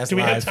podcast. Do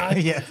we live. have time?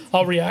 Yeah.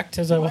 I'll react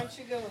as I Why watch.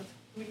 don't you go with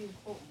who do you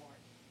quote more?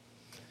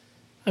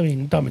 I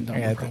mean, Dumb and Dumber,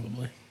 Yeah, probably.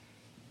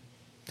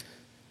 I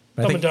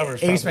Dumb think and Dumber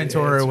is Ace probably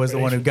Ventura the was the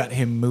one who inspiration. got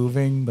him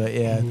moving, but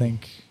yeah, I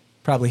think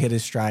probably hit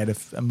his stride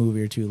a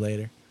movie or two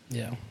later.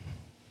 Yeah.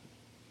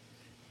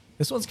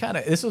 This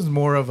was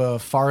more of a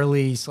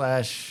Farley /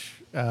 Sandler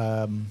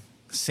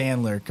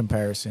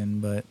comparison,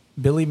 but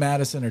Billy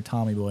Madison or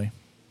Tommy Boy?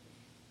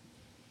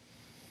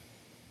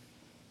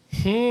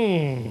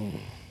 Hey,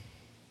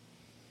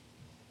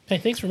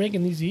 thanks for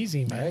making these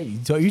easy, man. Hey,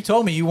 you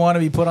told me you want to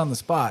be put on the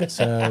spot,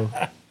 so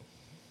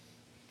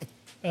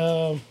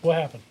What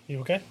happened? You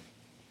okay?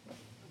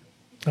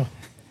 Oh.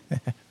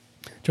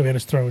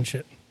 Joanna's throwing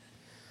shit.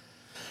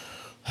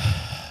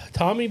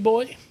 Tommy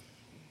Boy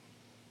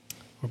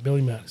or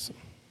Billy Madison?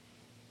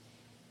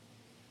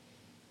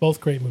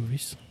 Both great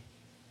movies.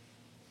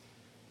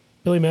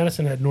 Billy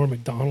Madison had Norm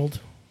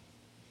Macdonald.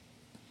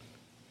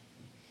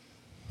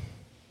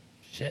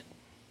 Shit.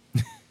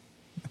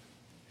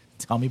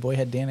 Tommy Boy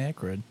had Dan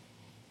Aykroyd.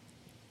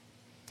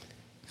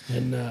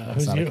 And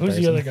That's not a who's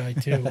the other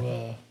comparison.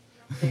 guy,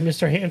 too?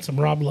 Mr. Handsome,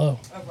 Rob Lowe.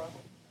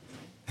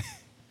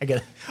 I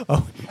get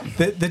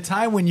the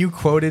time when you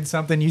quoted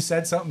something, you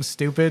said something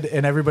stupid,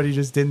 and everybody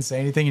just didn't say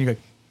anything, and you go,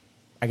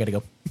 "I gotta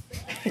go."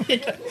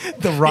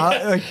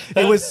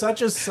 It was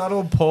such a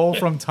subtle pull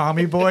from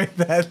Tommy Boy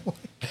that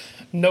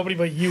Nobody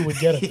but you would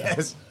get it, though.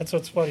 Yes. That's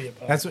what's funny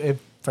about it. that's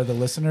for the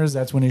listeners.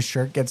 That's when his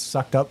shirt gets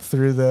sucked up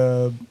through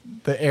the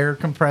air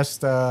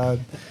compressed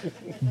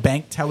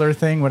bank teller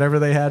thing, whatever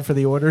they had for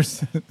the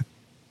orders.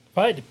 If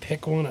I had to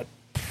pick one, I'd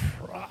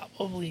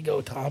probably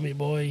go Tommy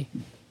Boy.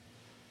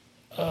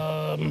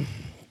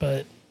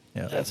 But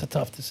Yeah. that's a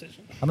tough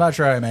decision. I'm not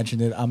sure I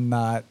mentioned it. I'm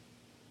not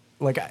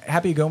like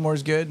Happy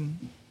Gilmore's good.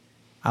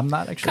 I'm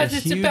not actually 'Cause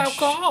it's about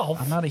golf.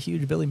 I'm not a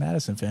huge Billy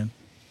Madison fan.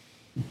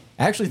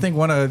 I actually think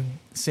one of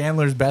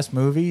Sandler's best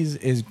movies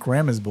is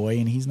Grandma's Boy,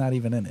 and he's not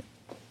even in it.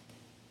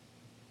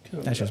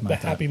 That's just my the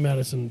thought. Happy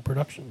Madison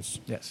Productions.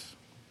 Yes.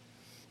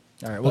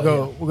 All right, we'll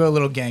go a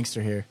little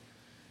gangster here.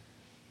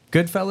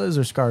 Goodfellas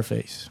or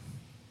Scarface?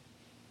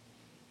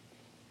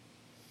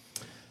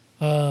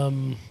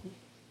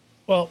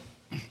 Well,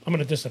 I'm going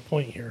to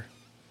disappoint here.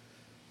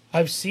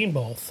 I've seen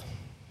both,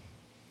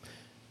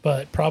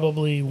 but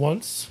probably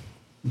once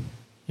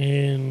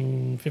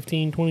in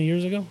 15, 20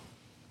 years ago.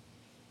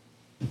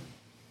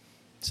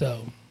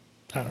 So,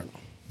 I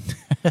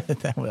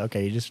don't know.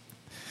 Okay, you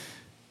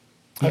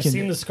I've can-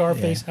 seen the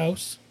Scarface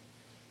house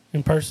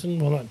in person.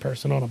 Well, not in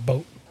person, on a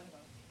boat.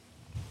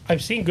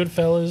 I've seen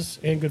Goodfellas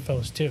and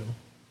Goodfellas 2. Is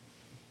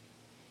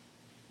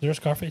there a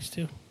Scarface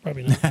 2?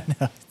 Probably not.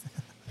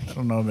 I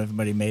don't know if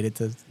everybody made it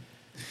to.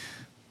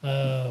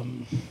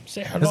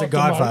 Say hello There's a to my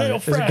Godfather. little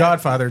There's a friend.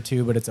 Godfather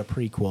too, but it's a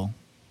prequel.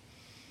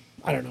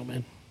 I don't know,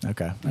 man.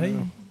 Okay,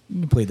 you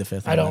can plead the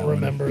fifth. I on don't that one.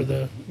 remember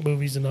the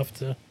movies enough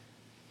to.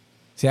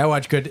 See, I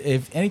watch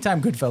if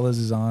anytime Goodfellas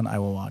is on, I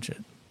will watch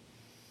it.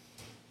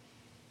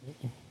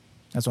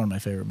 That's one of my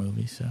favorite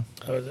movies. So.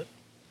 How is it?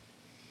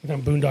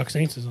 When Boondock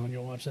Saints is on,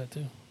 you'll watch that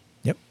too.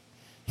 Yep.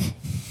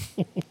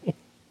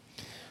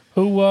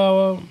 Who?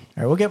 All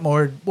right, we'll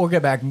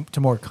get back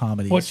to more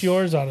comedies. What's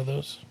yours out of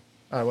those?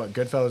 What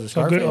Goodfellas or Oh,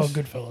 Scarface?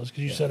 Goodfellas, because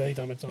you said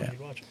anytime it's on, Yeah. you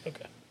watch it.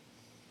 Okay.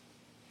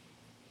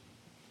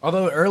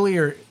 Although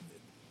earlier,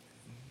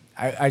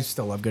 I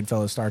still love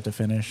Goodfellas start to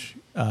finish.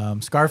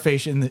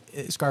 Scarface in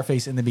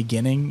the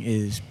beginning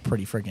is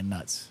pretty freaking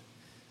nuts.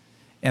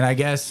 And I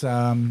guess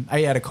I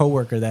had a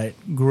coworker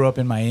that grew up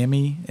in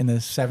Miami in the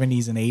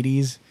 70s and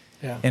 80s.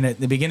 Yeah. And at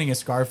the beginning of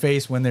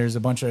Scarface, when there's a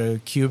bunch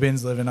of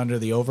Cubans living under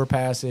the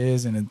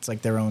overpasses and it's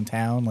like their own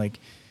town, like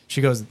she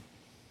goes,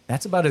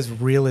 that's about as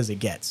real as it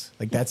gets.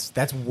 Like that's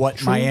what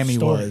True Miami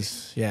story.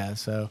 was. Yeah.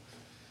 So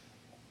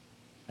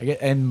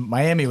and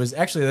Miami was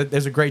actually,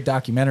 there's a great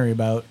documentary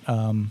about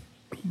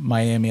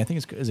Miami. I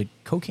think is it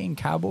Cocaine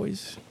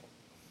Cowboys?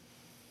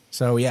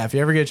 So yeah, if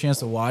you ever get a chance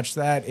to watch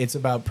that, it's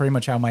about pretty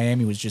much how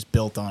Miami was just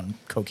built on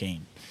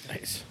cocaine.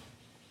 Nice.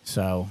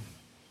 So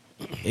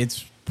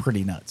It's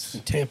pretty nuts.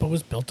 Tampa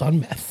was built on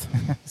meth.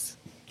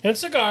 And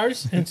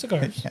cigars. And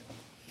cigars. Yeah.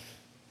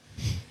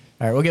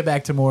 All right, we'll get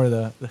back to more of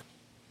the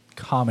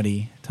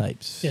comedy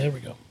types. Yeah, there we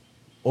go.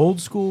 Old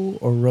school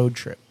or road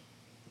trip?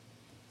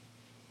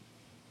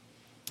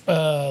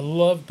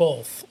 Love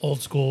both.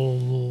 Old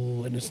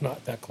school, and it's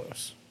not that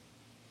close.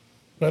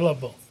 But I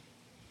love both.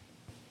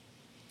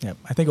 Yeah,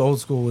 I think old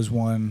school was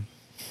one.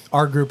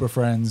 Our group of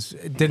friends,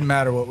 it didn't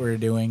matter what we were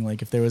doing.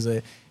 Like if there was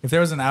an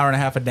hour and a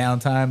half of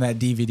downtime, that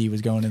DVD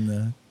was going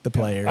in the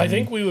player. I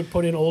think we would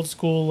put in old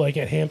school like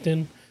at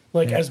Hampton,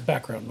 as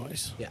background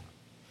noise. Yeah.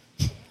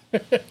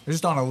 They're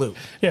just on a loop.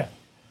 Yeah.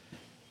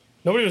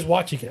 Nobody was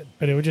watching it,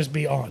 but it would just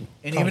be on.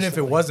 And even if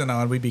it wasn't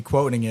on, we'd be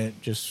quoting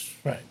it just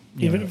right.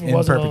 Even if it in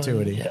wasn't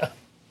perpetuity. On, yeah.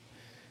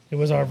 It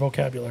was our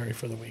vocabulary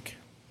for the week.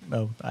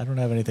 Oh, I don't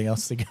have anything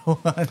else to go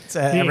on.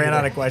 I ran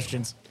out of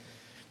questions.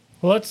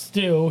 Well, let's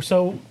do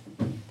so.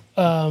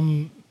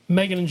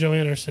 Megan and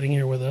Joanne are sitting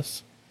here with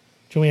us.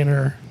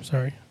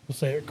 Sorry, we'll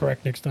say it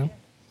correct next time.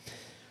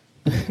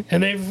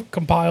 And they've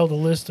compiled a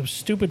list of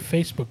stupid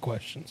Facebook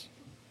questions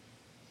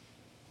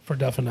for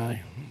Duff and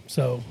I.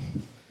 So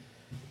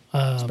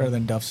It's better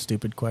than Duff's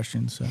stupid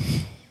questions. So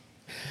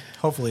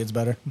hopefully it's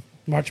better.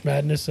 March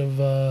Madness of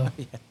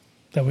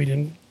that we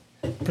didn't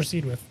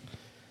proceed with.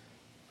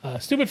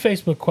 Stupid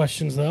Facebook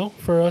questions, though,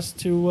 for us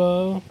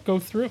to go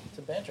through. It's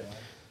a banter one.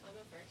 I'll go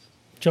first.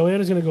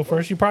 Joanne is going to go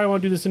first. You probably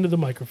want to do this into the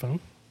microphone.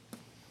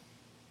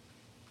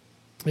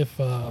 If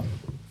A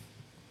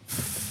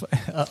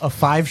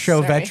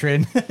 5-show Sorry.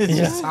 veteran is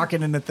Yeah. just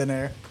talking into thin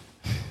air.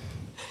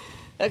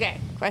 Okay,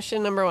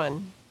 question number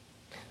 1.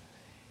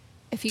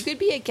 If you could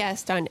be a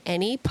guest on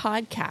any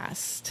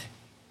podcast,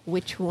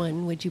 which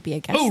one would you be a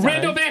guest on?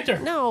 Rando Banter.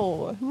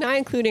 No, not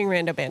including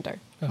Rando Banter.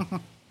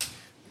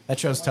 That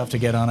show's tough to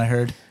get on, I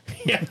heard.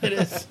 Yeah, it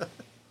is.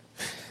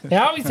 They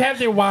always have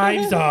their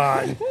wives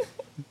on.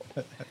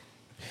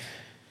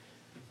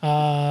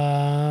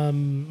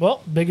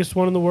 Well, biggest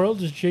one in the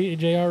world is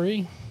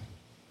JRE.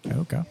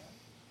 Okay.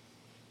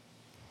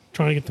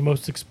 Trying to get the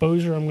most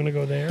exposure. I'm going to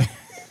go there.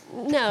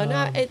 No,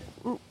 not it.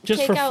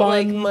 just take for out fun?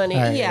 like money.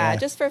 All right, yeah, yeah.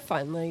 just for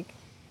fun, like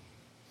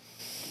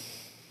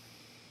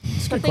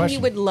It's a good something you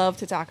question. would love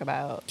to talk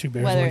about. Two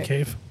bears in Whether one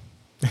cave.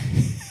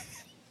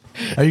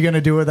 Are you going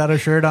to do it without a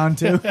shirt on,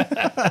 too?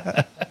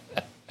 Bert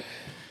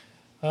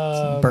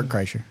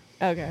Kreischer.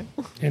 Okay.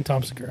 And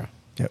Tom Segura.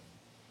 Yep.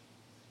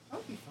 That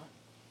would be fun.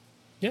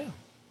 Yeah.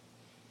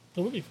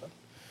 It would be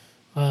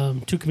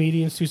fun. 2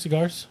 comedians, 2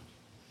 cigars.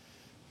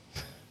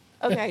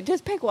 Okay,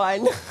 just pick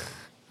one.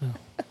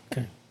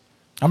 Okay.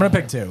 I'm going to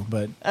pick 2,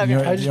 but... Okay.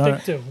 I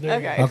just picked 2. There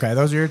you go. Okay. Okay,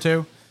 those are your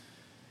 2.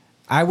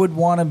 I would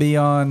want to be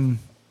on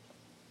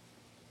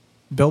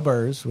Bill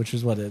Burr's, which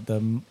is what's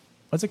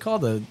it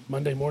called? The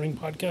Monday morning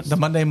podcast.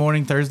 Monday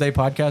morning, Thursday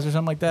podcast or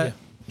something like that. Yeah.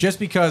 Just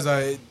because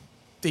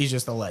he's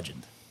just a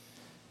legend.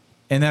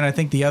 And then I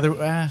think the other...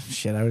 I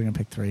was going to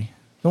pick 3.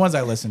 The ones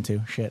I listen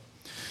to. Shit.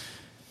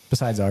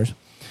 Besides ours.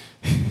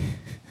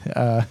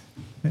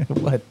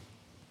 What?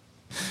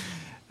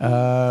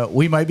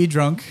 We might be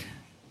drunk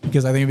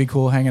because I think it'd be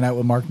cool hanging out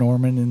with Mark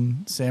Norman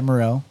and Sam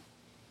Morrell.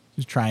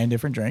 Just trying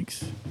different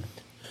drinks.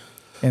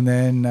 And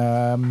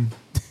then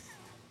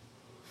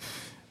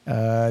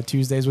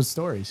Tuesdays with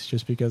stories,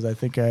 just because I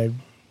think I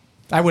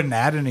wouldn't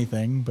add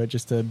anything, but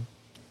just to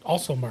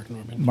Also Mark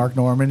Norman. Mark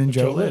Norman and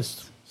Joe Joe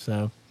List.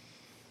 So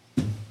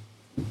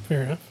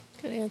Fair enough.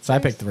 Good answers. I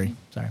picked 3.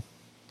 Sorry.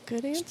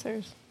 Good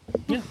answers.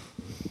 Yeah.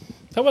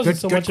 That wasn't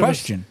Good- so good much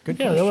question. of a... Good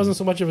yeah, that question. wasn't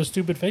so much of a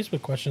stupid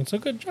Facebook question, so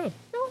good job.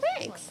 No,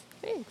 thanks.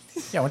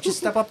 Thanks. Yeah, why don't you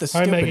step up the All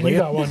stupid, right, Megan, will you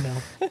ya? got one now.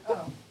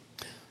 All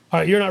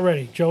right, you're not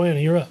ready. Joanna,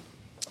 you're up.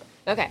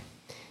 Okay.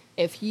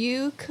 If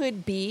you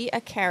could be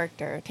a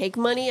character, take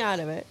money out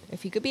of it.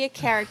 If you could be a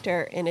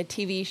character in a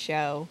TV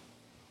show,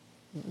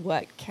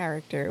 what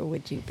character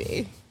would you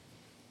be?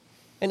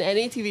 In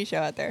any TV show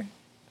out there,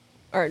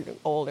 or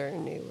old or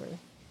new, or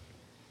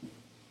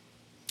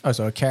Oh,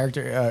 so a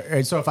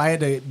character. So if I had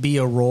to be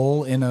a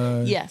role in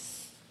a...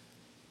 yes.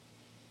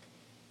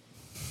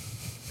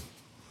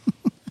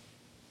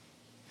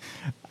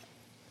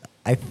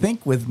 I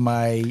think with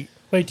my...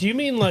 Wait, do you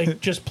mean like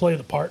just play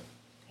the part?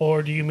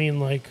 Or do you mean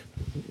like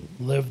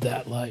live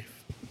that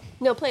life?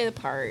 No, play the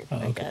part. Oh,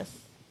 I okay. guess.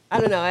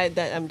 I don't know.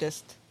 I'm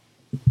just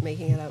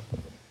making it up.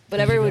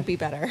 Whatever would be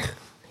better.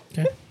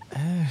 Okay.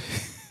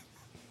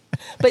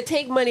 But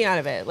take money out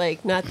of it.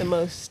 Like not the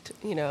most,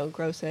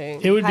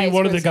 grossing. It would be highest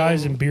one of the grossing-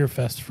 guys in Beer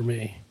Fest for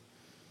me.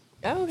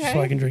 Oh, okay. So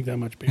I can drink that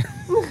much beer.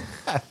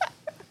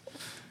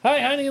 Hi,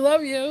 honey,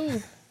 love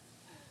you.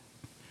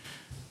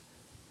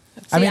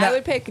 See, I I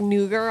would pick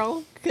New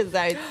Girl because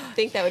I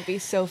think that would be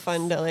so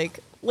fun to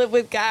live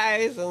with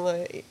guys and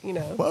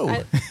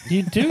Whoa.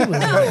 You do live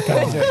like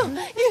that.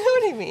 you know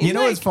what I mean? You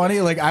know what's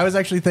funny? Like, I was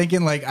actually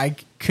thinking, I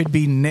could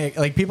be Nick.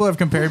 Like, people have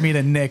compared me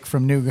to Nick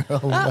from New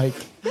Girl. Like,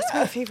 That's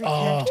my favorite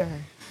character.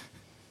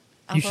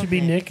 I You love should be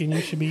it. Nick and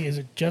you should be, is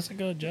it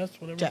Jessica, Jess,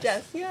 whatever? Jess.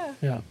 Yes, yeah.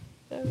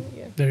 Yeah.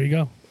 Yeah. There you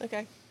go.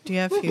 Okay. Do you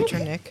have future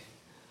Nick?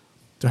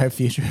 do I have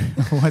future?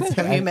 What's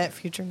Have you met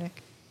future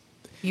Nick?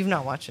 You've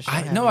not watched the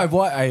show. No, I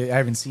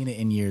haven't seen it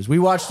in years. We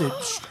watched it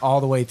all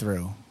the way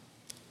through.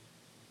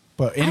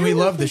 But I we don't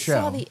know love if the we show.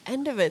 saw the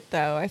end of it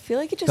though. I feel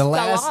like it just The fell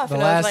last- off. the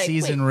and I was last like,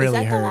 season wait, really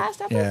is that hurt. the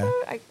last episode?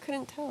 Yeah. I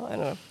couldn't tell. I don't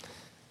know.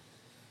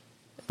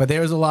 But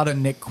there was a lot of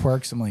Nick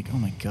quirks. I'm like, oh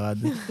my god,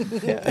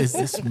 is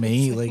this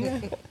me?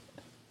 Like,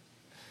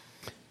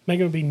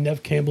 Megan would be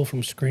Nev Campbell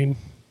from Scream.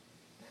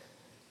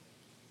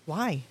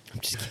 Why? I'm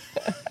just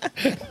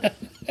kidding.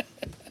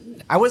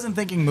 I wasn't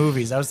thinking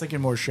movies. I was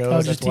thinking more shows. Oh,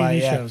 That's just TV why,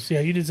 yeah. shows. Yeah,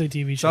 you did say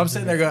TV shows. So I'm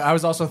sitting there going, I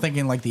was also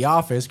thinking like The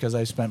Office because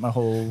I spent my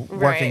whole working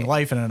Right.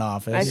 life in an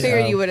office. I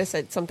figured so- you would have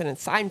said something in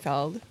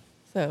Seinfeld.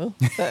 So,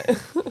 but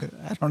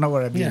I don't know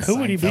what I'd be Yeah, in who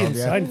would he be in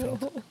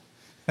Seinfeld,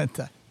 yeah.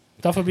 Seinfeld?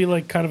 Duff would be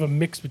like kind of a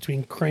mix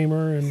between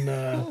Kramer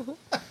and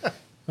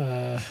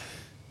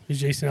who's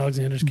Jason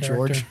Alexander's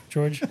character?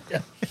 George.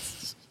 Yeah.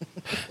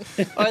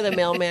 or the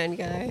mailman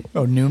guy.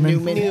 Oh,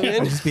 Newman? Newman.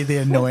 I'd just be the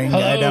annoying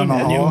guy Hello, down the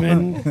hall.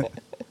 Newman.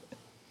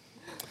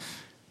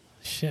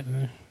 Shit,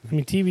 man. I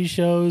mean, TV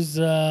shows.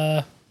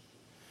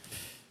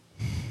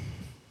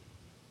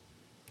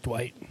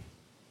 Dwight.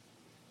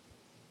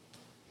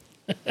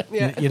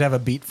 Yeah. You'd have a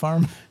beet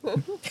farm?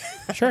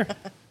 Sure.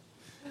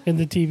 In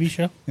the TV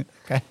show.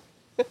 Okay.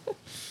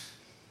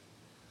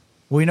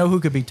 We know who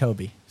could be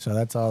Toby, so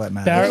that's all that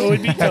matters. Barrett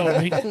would be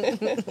Toby.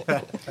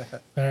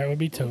 Barrett would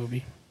be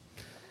Toby.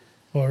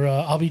 Or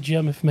I'll be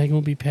Jim if Megan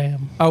will be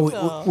Pam.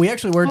 Oh, we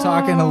actually were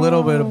talking a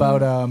little bit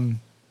about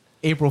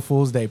April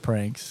Fool's Day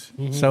pranks.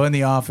 Mm-hmm. So in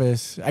the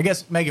office, I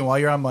guess, Megan, while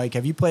you're on mic,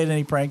 have you played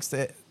any pranks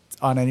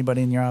on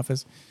anybody in your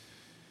office?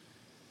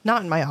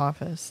 Not in my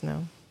office,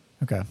 no.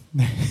 Okay.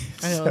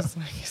 I know it's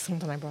like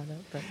something I brought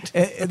up,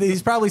 but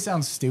These probably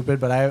sound stupid,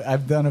 but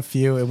I've done a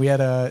few. And we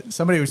had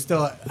somebody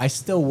who I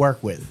still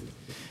work with.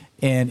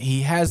 And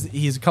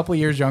he's a couple of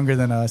years younger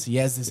than us. He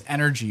has this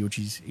energy, which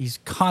he's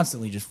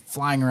constantly just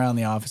flying around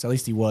the office. At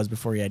least he was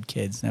before he had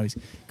kids. Now he's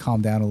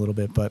calmed down a little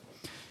bit. But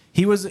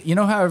he was, you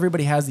know how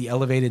everybody has the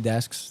elevated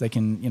desks? They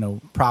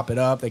can, prop it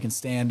up. They can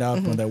stand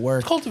up when they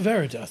work. It's called a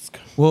Veridesk.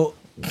 Well,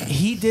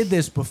 he did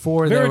this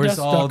before there was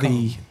all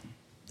Veridesk.com.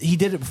 he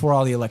did it before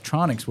all the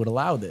electronics would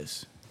allow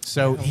this.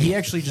 So he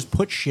actually just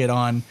put shit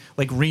on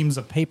like reams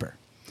of paper.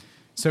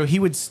 So he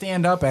would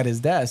stand up at his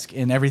desk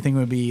and everything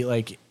would be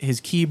like his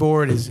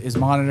keyboard, his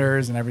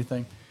monitors and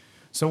everything.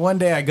 So one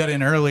day I got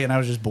in early and I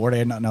was just bored. I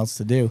had nothing else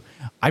to do.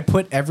 I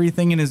put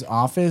everything in his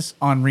office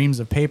on reams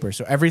of paper.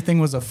 So everything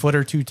was a foot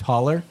or two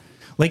taller.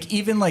 Like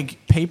even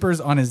like papers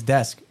on his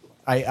desk,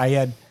 I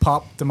had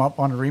popped them up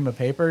on a ream of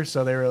paper.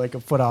 So they were like a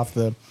foot off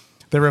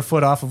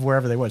of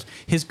wherever they was.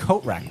 His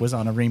coat rack was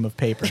on a ream of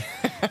paper.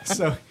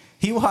 So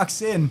he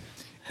walks in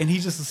and he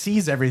just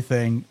sees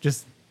everything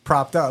just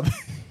propped up.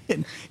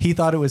 And he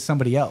thought it was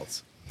somebody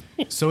else.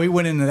 So he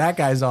went into that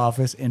guy's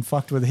office and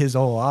fucked with his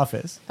whole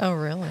office. oh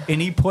really?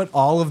 And he put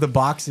all of the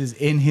boxes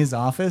in his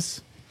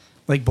office,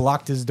 like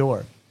blocked his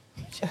door.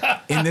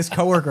 And this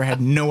coworker had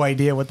no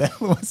idea what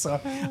that was.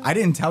 So I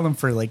didn't tell him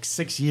for like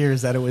 6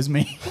 years that it was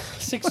me.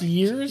 6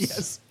 years?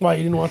 Yes. Why,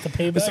 you didn't want the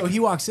payback? So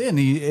he walks in,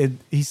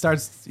 he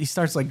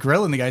starts like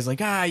grilling the guy. He's like,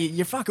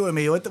 you're fucking with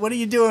me. What are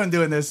you doing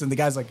this? And the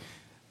guy's like,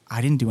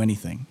 I didn't do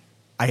anything.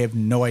 I have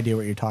no idea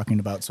what you're talking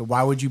about. So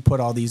why would you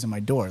put all these in my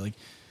door?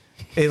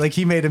 Like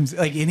he made him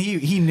like, and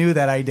he knew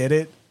that I did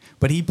it,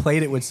 but he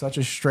played it with such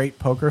a straight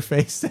poker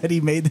face that he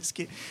made this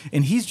kid.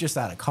 And he's just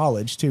out of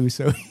college too,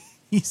 so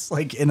he's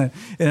like in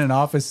an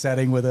office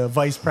setting with a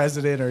vice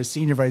president or a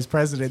senior vice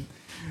president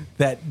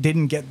that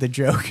didn't get the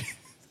joke.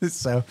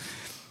 So,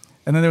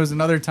 and then there was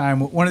another time.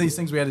 One of these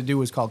things we had to do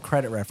was called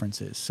credit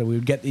references. So we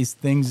would get these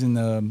things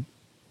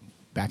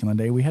back in the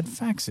day we had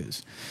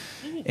faxes.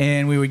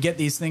 And we would get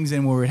these things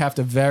in where we'd have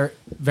to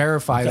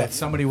verify that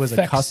somebody was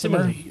a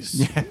customer. Facsimiles.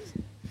 Yeah.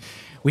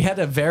 We had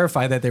to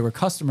verify that they were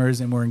customers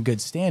and were in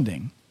good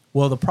standing.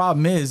 Well, the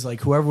problem is,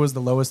 like, whoever was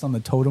the lowest on the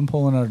totem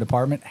pole in our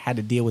department had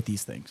to deal with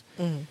these things.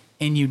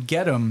 And you'd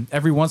get them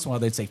every once in a while.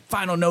 They'd say,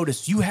 final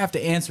notice, you have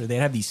to answer. They'd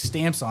have these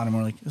stamps on them.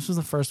 We're like, this is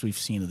the first we've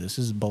seen of this.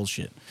 This is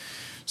bullshit.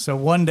 So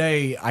one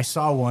day I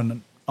saw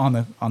one on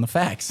the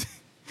fax.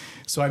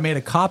 So I made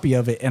a copy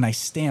of it and I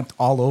stamped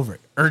all over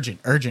it. Urgent.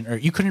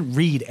 You couldn't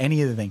read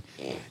any of the thing.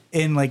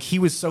 And like he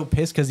was so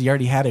pissed because he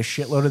already had a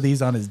shitload of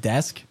these on his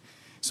desk.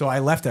 So I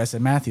left it. I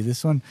said, Matthew,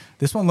 this one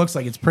looks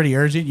like it's pretty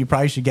urgent. You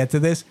probably should get to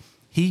this.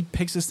 He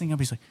picks this thing up.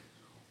 He's like,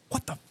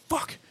 what the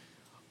fuck?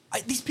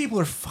 These people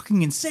are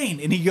fucking insane.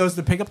 And he goes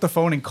to pick up the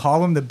phone and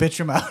call him to bitch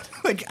him out.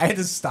 Like I had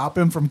to stop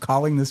him from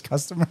calling this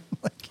customer.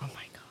 Like, Oh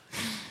my god.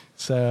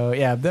 so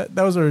yeah,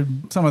 those are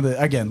some of the,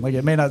 again, like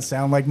it may not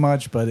sound like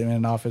much, but in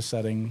an office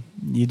setting,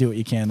 you do what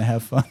you can to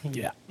have fun.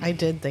 Yeah. I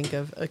did think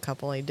of a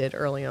couple I did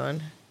early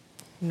on.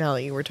 Now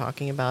that you were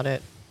talking about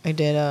it, I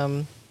did.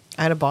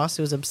 I had a boss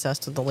who was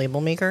obsessed with the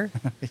label maker,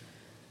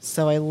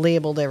 so I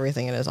labeled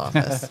everything in his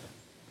office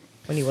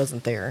when he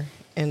wasn't there.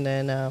 And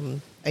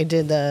then I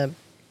did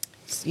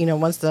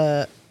once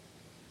the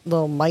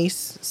little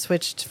mice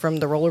switched from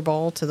the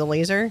rollerball to the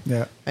laser.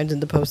 Yeah. I did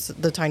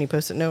the tiny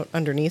post-it note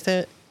underneath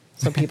it,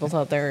 so people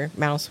thought their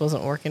mouse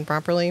wasn't working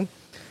properly.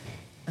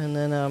 And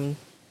then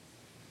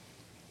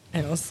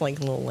And it was like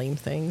little lame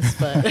things,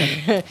 but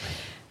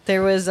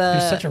there was You're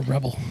such a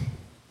rebel.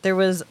 there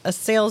was a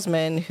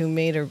salesman who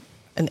made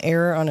an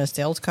error on a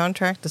sales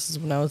contract. This is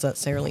when I was at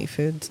Sara Lee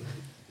Foods,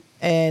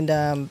 and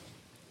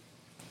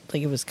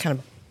like it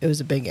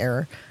was a big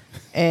error,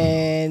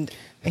 and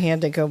he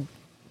had to go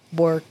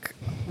work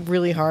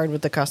really hard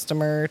with the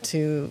customer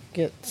to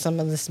get some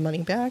of this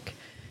money back.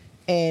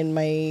 And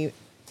my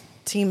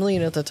team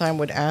lead at the time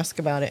would ask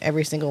about it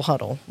every single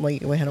huddle.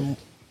 Like we had a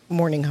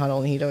morning huddle,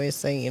 and he'd always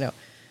say,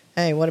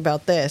 hey, what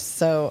about this?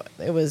 So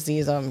it was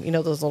these,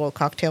 those little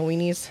cocktail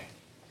weenies.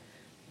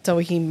 So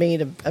he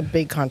made a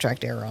big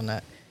contract error on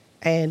that.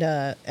 And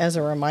as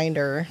a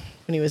reminder,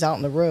 when he was out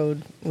on the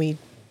road, we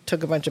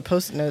took a bunch of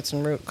Post-it notes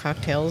and wrote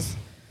cocktails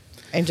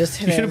and just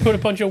hit You should him. have put a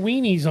bunch of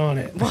weenies on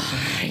it.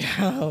 I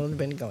know, I've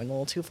been going a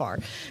little too far.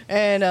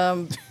 And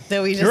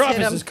then we just Your hit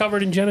office him. is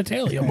covered in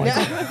genitalia,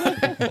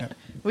 Michael.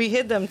 We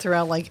hid them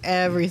throughout like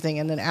everything.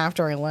 And then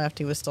after I left,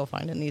 he was still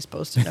finding these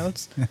Post-it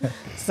notes.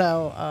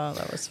 So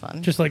that was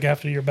fun. Just like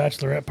after your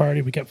bachelorette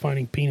party, we kept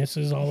finding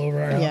penises all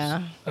over our house.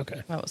 Yeah.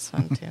 Okay. That was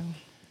fun too.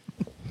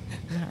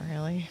 Not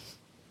really.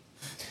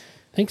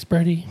 Thanks,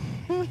 Birdie.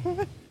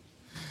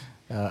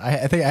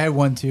 I think I had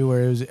one too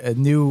where it was a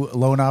new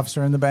loan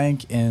officer in the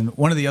bank, and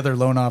one of the other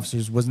loan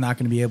officers was not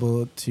going to be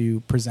able to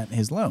present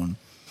his loan.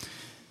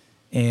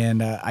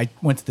 And I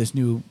went to this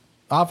new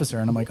officer,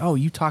 and I'm like, "Oh,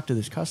 you talked to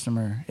this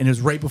customer," and it was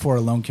right before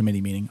a loan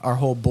committee meeting. Our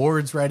whole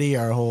board's ready,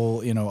 our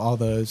whole, all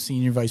the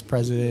senior vice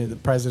president, the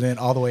president,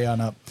 all the way on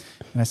up.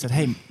 And I said,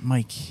 "Hey,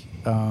 Mike,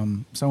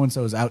 so and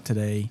so is out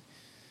today.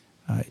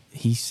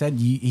 He said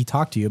he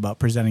talked to you about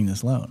presenting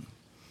this loan."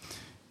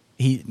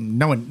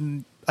 No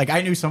one. Like,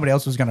 I knew somebody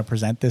else was going to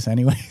present this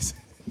anyways.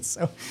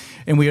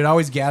 And we would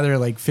always gather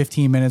like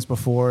 15 minutes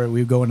before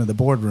we would go into the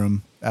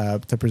boardroom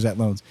to present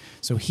loans.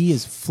 So he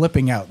is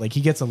flipping out. Like,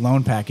 he gets a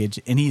loan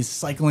package and he's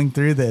cycling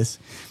through this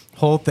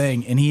whole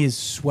thing, and he is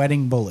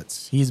sweating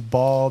bullets. He's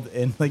bald,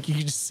 and like you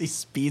can just see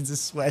speeds of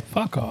sweat.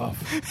 Fuck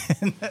off.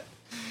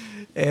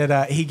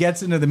 And he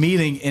gets into the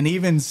meeting, and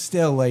even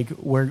still, like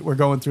we're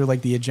going through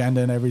like the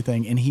agenda and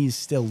everything, and he's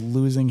still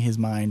losing his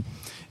mind.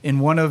 And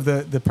one of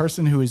the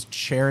person who is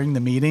chairing the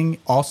meeting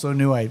also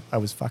knew I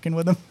was fucking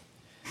with him.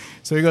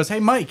 So he goes, "Hey,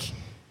 Mike,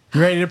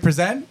 you ready to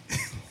present?"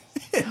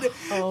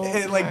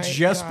 and like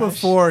just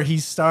before he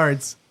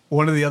starts,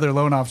 one of the other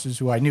loan officers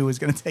who I knew was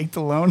going to take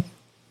the loan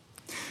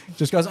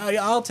just goes,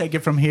 I'll take it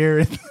from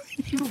here.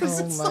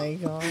 Oh my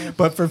god.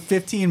 But for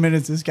 15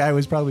 minutes, this guy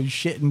was probably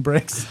shitting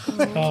bricks.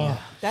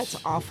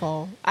 That's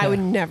awful. I would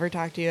never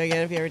talk to you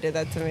again if you ever did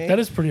that to me. That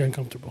is pretty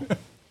uncomfortable.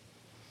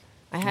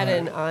 I had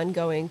an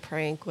ongoing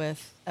prank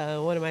with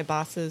one of my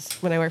bosses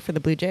when I worked for the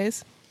Blue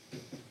Jays.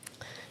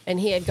 And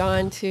he had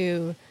gone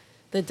to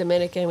the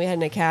Dominican. We had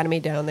an academy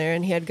down there,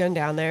 and he had gone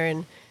down there,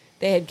 and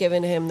they had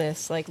given him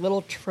this like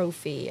little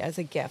trophy as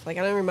a gift. Like,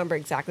 I don't remember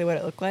exactly what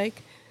it looked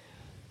like.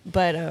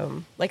 But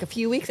like a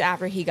few weeks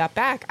after he got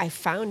back, I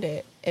found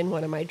it in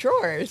one of my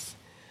drawers.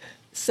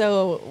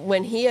 So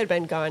when he had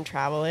been gone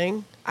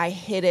traveling, I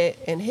hid it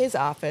in his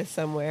office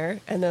somewhere.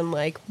 And then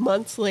like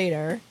months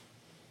later,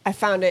 I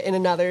found it in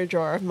another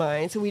drawer of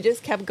mine. So we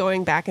just kept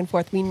going back and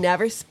forth. We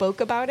never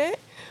spoke about it,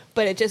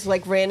 but it just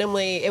like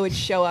randomly, it would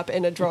show up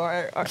in a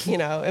drawer or,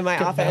 in my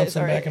Kept office.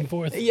 bouncing Or, back and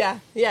forth. Yeah.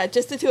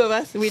 Just the two of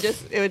us.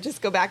 It would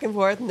just go back and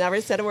forth. Never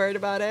said a word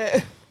about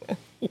it.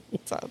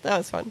 So that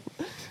was fun.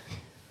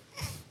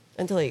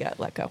 Until he got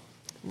let go.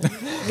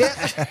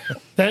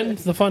 Then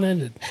the fun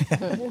ended.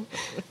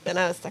 Then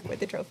I was stuck with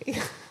the trophy.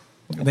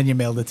 And then you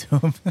mailed it to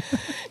him.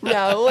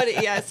 No,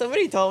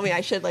 somebody told me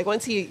I should, like,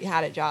 once he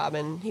had a job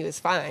and he was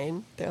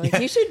fine, they're like,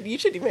 you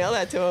should email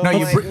that to him. No, I'm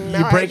you, like,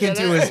 you break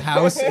into his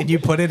house and you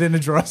put it in a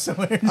drawer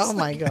somewhere. Oh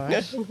my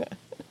gosh.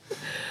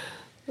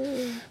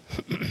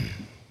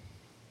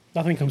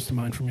 Nothing comes to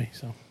mind for me.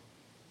 So,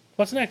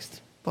 what's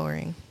next?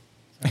 Boring.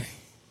 I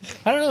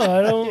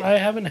don't know. I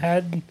haven't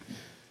had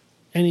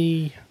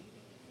any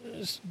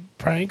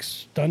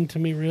pranks done to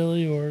me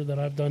really, or that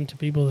I've done to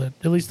people that,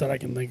 at least that I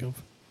can think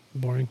of.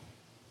 Boring.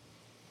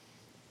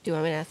 Do you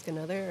want me to ask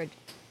another, or you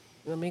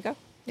want me to go?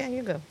 Yeah,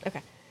 you go.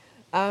 Okay.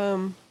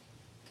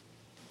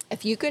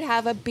 If you could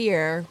have a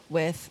beer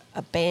with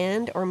a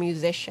band or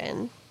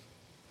musician,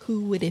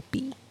 who would it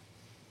be?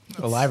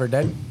 Alive or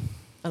dead?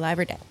 Alive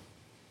or dead?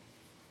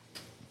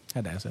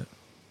 Had to ask it.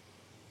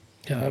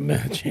 Yeah,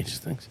 it changes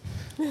things.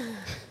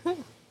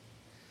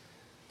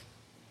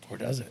 Or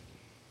does it?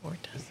 Or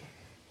does it?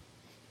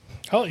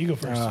 I'll let you go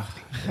first.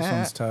 This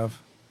one's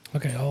tough.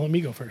 Okay, I'll let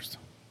me go first.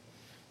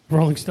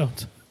 Rolling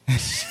Stones.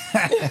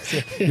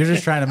 You're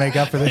just trying to make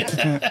up for this.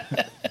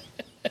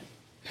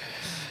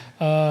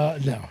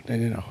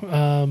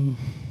 No.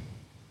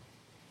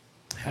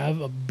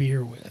 Have a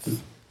beer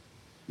with.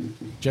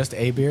 Just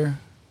a beer?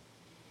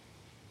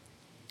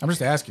 I'm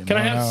just asking. Can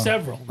I don't have know.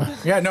 several?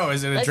 Yeah, no.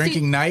 Is it a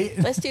drinking night?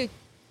 Let's do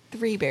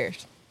 3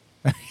 beers.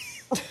 All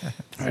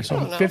right,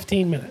 so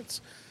 15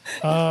 minutes.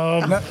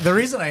 No, the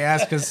reason I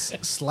ask is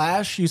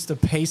Slash used to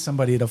pay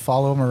somebody to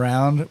follow him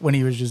around when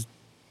he was just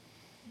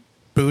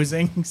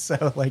boozing,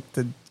 so like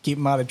to keep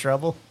him out of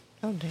trouble.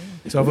 Oh, damn.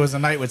 So if it was a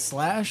night with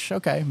Slash,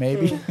 okay,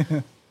 maybe.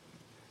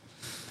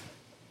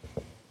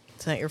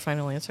 Is that your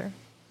final answer?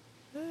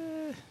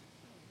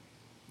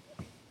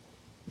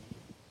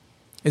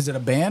 Is it a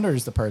band or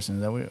is the person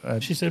that we?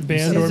 She said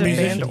band She's or a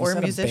musician. band or You said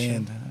a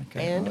musician. band.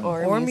 Okay. And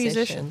Well, or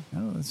musician.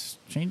 musician. oh, this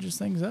changes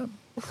things up.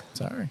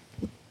 Sorry.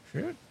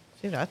 Sure.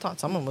 Dude, I thought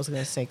someone was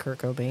going to say Kurt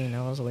Cobain.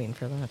 I was waiting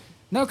for that.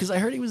 No, because I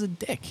heard he was a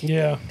dick.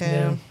 Yeah.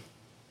 Damn. Yeah.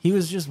 He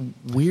was just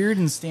weird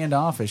and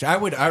standoffish. I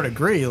would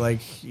agree. Like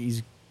he's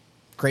a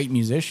great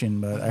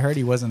musician, but I heard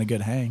he wasn't a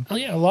good hang. Oh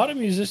yeah, a lot of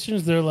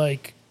musicians they're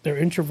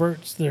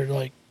introverts. They're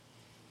like,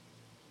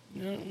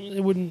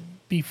 it wouldn't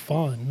be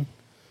fun,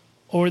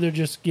 or they're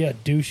just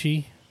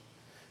douchey.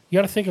 You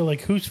got to think of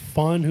like who's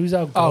fun, who's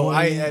outgoing. Oh,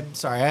 I'm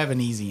sorry. I have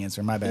an easy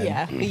answer. My bad.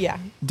 Yeah, yeah.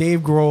 Dave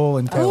Grohl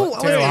and Taylor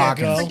there you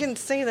Hawkins. go. Freaking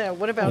say that.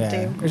 What about Yeah.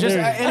 Dave? Or just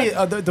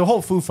There- the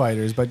whole Foo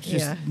Fighters, but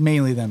just Yeah.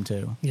 mainly them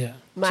two. Yeah,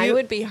 Mine you-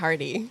 would be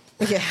Hardy.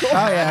 Yeah. Oh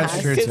yeah, that's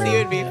true Because too. he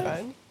would be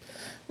fun.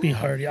 be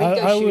hardy. We'd go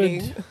I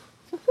shooting. would.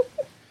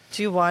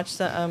 Do you watch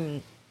the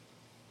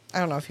I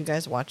don't know if you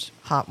guys watch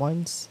Hot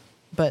Ones,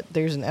 but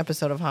there's an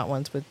episode of Hot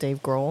Ones with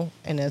Dave Grohl,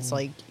 and it's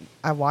like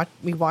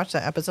we watched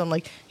that episode. I'm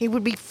like, he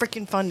would be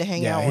freaking fun to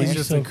hang Yeah, out he's with.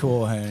 just So a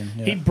cool hang.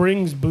 Yeah. He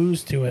brings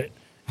booze to it,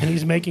 and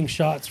he's making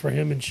shots for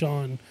him and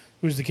Sean,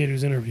 who's the kid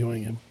who's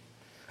interviewing him.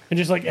 And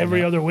just like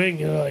every other wing,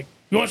 like,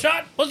 you want a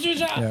shot? Let's do a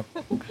shot. Yep.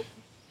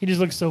 He just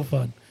looks so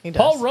fun. He does.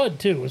 Paul Rudd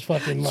too was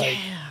fucking like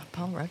Yeah,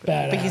 Paul Rudd.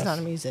 But he's badass. not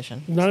a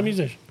musician. not a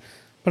musician,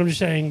 but I'm just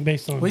saying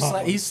based on Well, Hot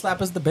Ones. he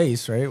slap us the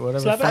bass, right? Whatever.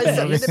 Slap us fucking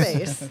the That's movie. the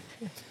bass.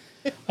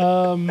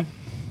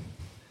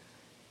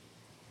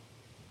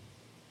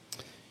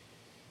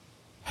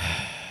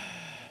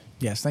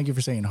 Yes, thank you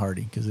for saying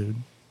Hardy because it would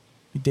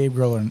be Dave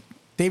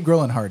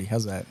Grohl and Hardy.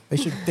 How's that? They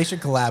should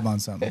collab on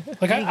something.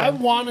 Like I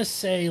want to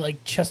say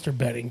like Chester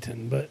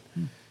Bennington, but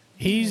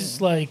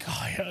he's like,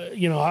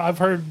 I've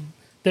heard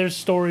there's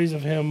stories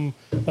of him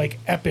like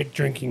epic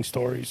drinking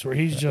stories where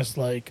he's just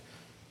like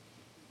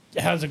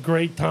has a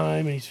great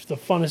time and he's the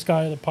funnest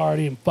guy at the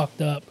party and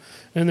fucked up.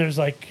 And there's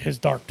like his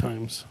dark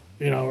times,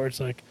 where it's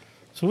like,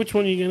 so which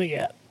one are you gonna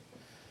get?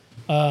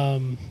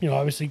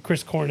 Obviously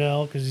Chris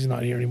Cornell because he's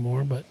not here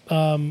anymore, but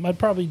I'd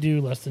probably do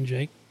Less Than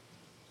Jake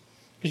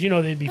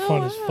because they'd be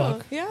fun as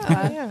fuck. Yeah,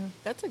 Yeah.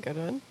 that's a good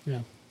one. Yeah.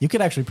 You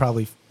could actually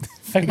probably I could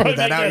figure probably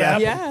that make out.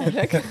 that Yeah. happen.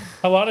 Yeah, that-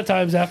 A lot of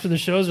times after the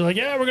shows, they're like,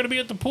 "Yeah, we're gonna be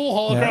at the pool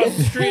hall Yeah. across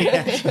the street.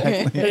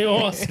 They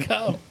want us to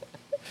go."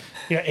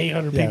 You got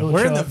 800 Yeah, people. that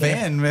we're show in the up there.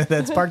 van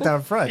that's parked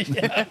out front.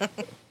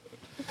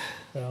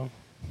 So,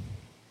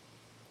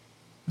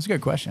 That's a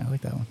good question. I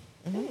like that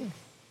one.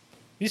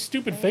 these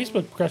stupid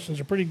Facebook questions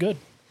are pretty good.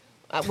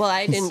 well,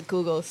 I didn't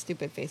Google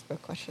stupid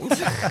Facebook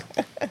questions.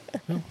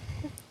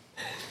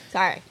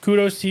 Sorry.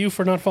 Kudos to you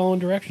for not following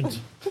directions.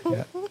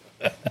 Yeah.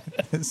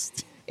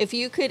 If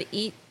you could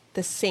eat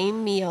the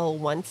same meal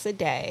once a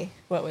day,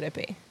 what would it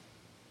be?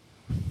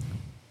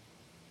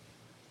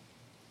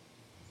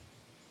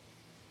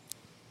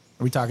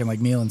 Are we talking like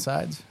meal and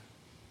sides?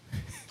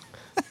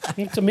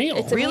 It's a meal.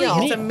 It's a Really? meal.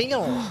 It's a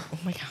meal. Oh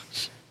my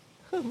gosh.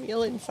 A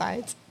meal and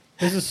sides.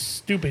 This is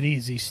stupid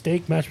easy.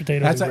 Steak, mashed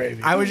potatoes, and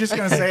gravy. I was just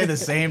gonna say the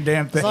same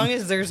damn As long thing.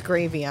 as there's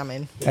gravy, I'm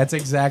in. That's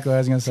exactly what I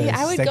was gonna say. See,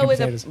 I would Steak go and with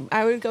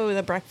potatoes.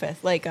 a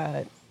breakfast like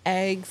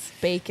eggs,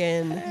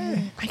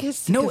 bacon. I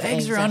guess No,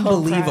 eggs are and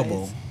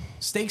unbelievable. fries.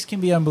 Steaks can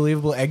be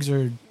unbelievable. Eggs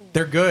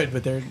they're good,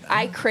 but they're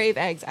I crave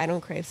eggs. I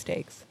don't crave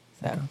steaks.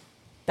 So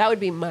that would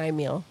be my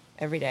meal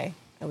every day.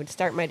 I would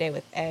start my day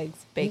with eggs,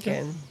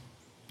 bacon.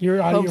 You're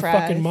out of home your fries.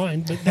 fucking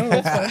mind. But no,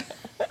 that's fine.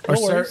 or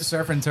No worries.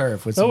 surf and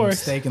turf with No some worries.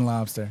 steak and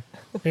lobster.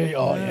 Oh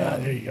yeah,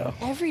 there you go.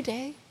 Every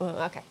day? Well,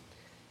 okay.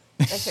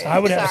 I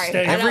would have Sorry.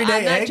 steak. I don't- Everyday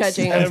I'm not eggs?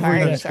 judging. Every I'm sorry.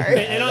 day. I'm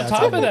sorry. And on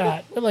top of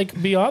that,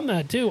 like beyond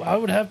that too, I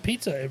would have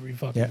pizza every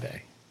fucking Yeah.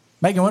 day.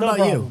 Megan, what No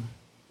about you? problem.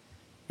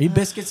 Are you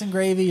biscuits and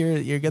gravy, or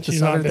you get the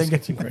She's not southern thing?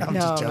 biscuits and gravy. I'm No,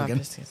 just I'm not joking.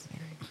 biscuits.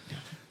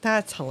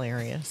 That's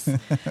hilarious.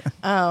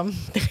 I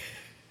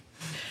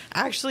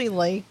actually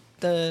like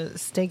the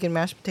steak and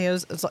mashed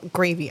potatoes. It's like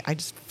gravy. I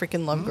just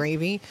freaking love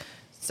gravy.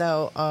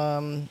 So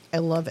I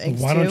love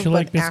eggs Why too. don't you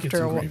like but biscuits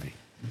after and a wh- gravy?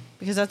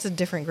 Because that's a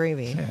different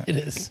gravy. Yeah. It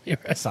is. You're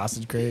right.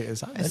 Sausage gravy.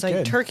 That's It's like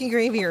good. turkey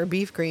gravy or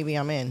beef gravy.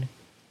 I'm in.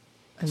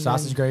 And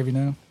Sausage gravy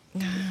now.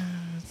 then-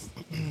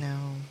 No.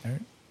 All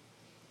right.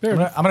 Fair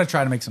enough. I'm gonna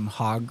try to make some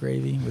hog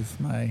gravy with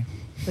my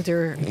With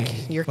your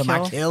with my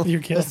kill. kill.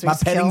 Your kill. That's My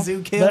Sweet petting kill.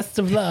 zoo kill. Best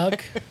of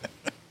luck.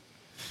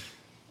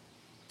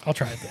 I'll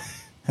try it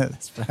though.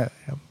 That's yep.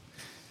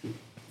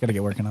 Gotta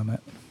get working on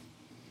that.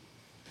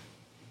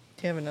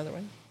 Do you have another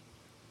one?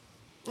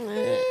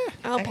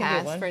 I'll I can do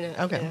pass one. for now.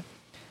 Okay. Yeah.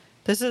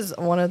 This is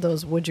one of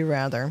those would you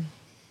rather.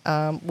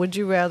 Would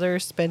you rather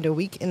spend a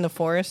week in the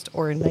forest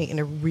or a night in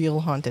a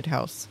real haunted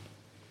house?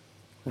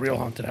 Real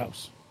haunted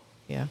house.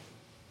 Yeah.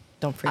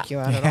 Don't freak you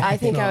out at all. I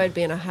think No. I would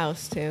be in a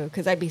house too,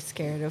 because I'd be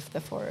scared of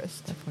the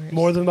forest.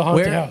 More than the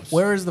haunted Where house.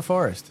 where is the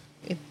forest?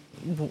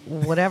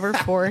 Whatever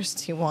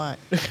forest you want.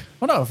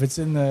 Well, no. If it's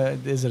in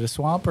is it a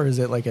swamp or is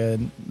it like a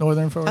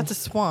northern forest? That's a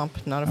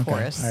swamp, not a Okay,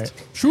 forest. All right.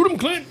 Shoot him,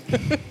 Clint.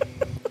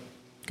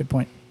 Good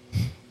point.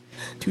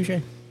 Touche.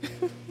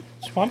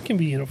 Swamp can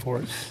be in a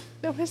forest.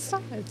 No, it's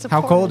not. It's a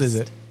How cold forest. is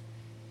it?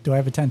 Do I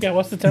have a tent? Yeah,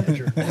 what's the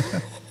temperature?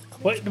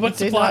 What Did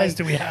supplies not-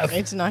 do we have?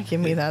 It's not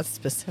giving me that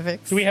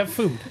specifics. Do we have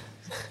food?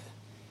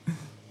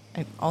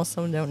 I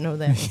also don't know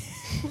that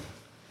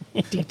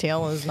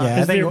detail. Is not. Yeah, I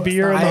Is there think-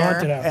 beer in the fire.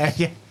 haunted house?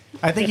 Yeah.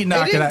 I think you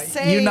knock it didn't out.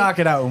 say- You knock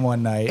it out in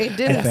one night. It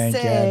didn't I think,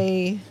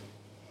 say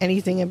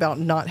anything about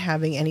not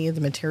having any of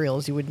the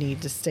materials you would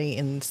need to stay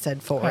in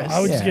said forest.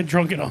 I would just Yeah. get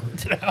drunk in a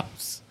haunted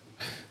house.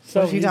 So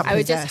What if you got I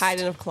would just possessed? hide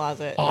in a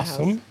closet. in the house.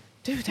 awesome.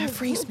 Dude, that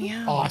freaks me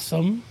out.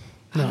 Awesome.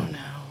 No. No.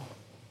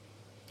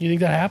 You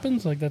think that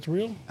happens? Like that's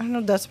real? I don't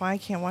know. That's why I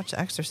can't watch The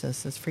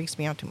Exorcist. This freaks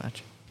me out too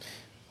much.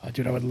 Oh,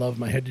 dude, I would love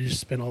my head to just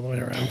spin all the way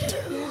around.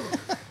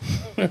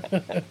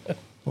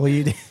 Well,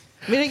 you did,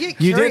 I mean, I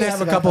get you did curious have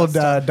a about couple that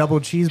stuff. double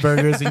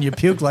cheeseburgers and you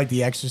puked like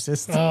The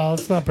Exorcist.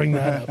 Let's not bring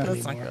that up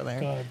Let's not anymore. go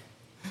there.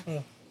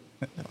 God.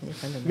 Let me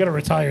find it. We got to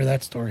retire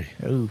that story.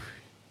 Ooh,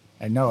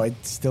 I know it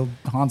still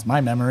haunts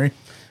my memory,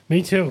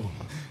 Me too.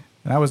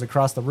 and I was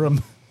across the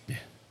room.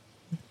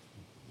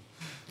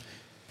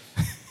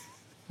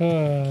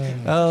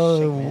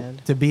 Oh,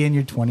 mad. to be in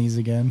your 20s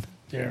again.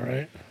 Yeah,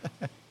 right.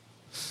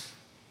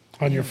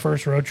 On your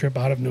first road trip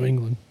out of New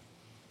England.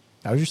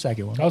 That was your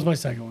second one. That was my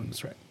second one.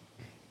 That's right.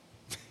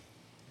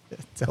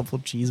 Double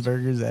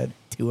cheeseburgers at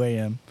 2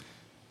 a.m.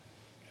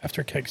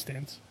 After keg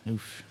stands.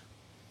 Oof.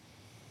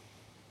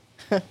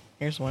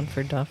 Here's one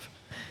for Duff.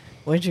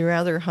 Would you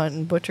rather hunt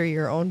and butcher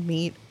your own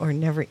meat or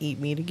never eat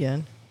meat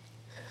again?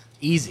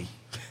 Easy.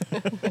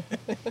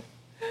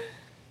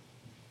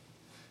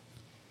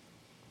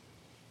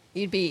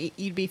 You'd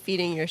be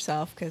feeding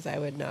yourself because I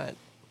would not.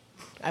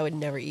 I would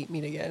never eat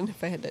meat again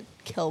if I had to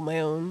kill my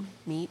own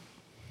meat.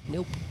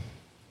 Nope.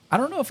 I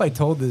don't know if I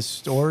told this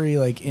story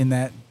like in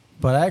that,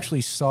 but I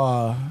actually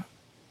saw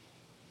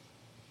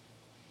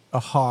a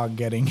hog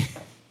getting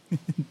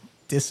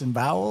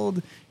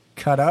disemboweled,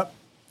 cut up.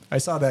 I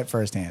saw that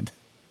firsthand.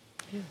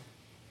 Yeah.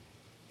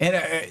 And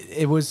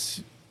it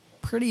was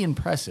pretty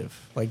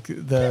impressive. Like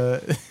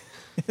the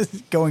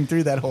going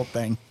through that whole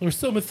thing. We're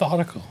still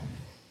methodical.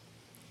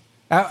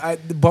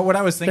 But what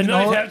I was The thinking,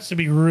 knife has to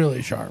be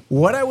really sharp.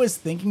 what I was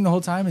thinking the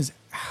whole time is,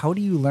 how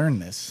do you learn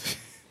this?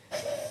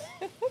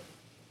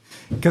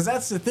 Because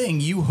that's the thing.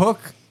 You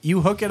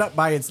hook it up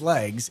by its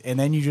legs, and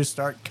then you just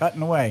start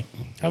cutting away.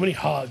 How many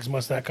hogs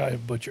must that guy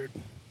have butchered?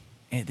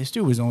 And this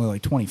dude was only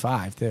like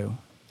 25 too.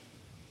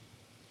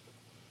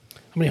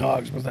 How many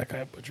hogs must that guy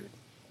have butchered?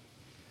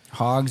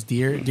 Hogs,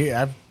 deer.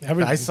 I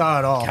Everything. saw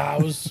it all.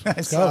 Cows. I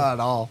Let's saw go. it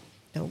all.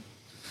 Nope.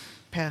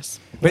 Pass.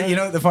 But you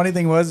know, the funny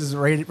thing was, is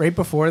right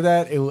before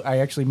that, I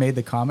actually made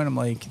the comment. I'm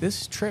like,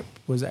 this trip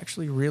was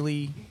actually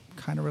really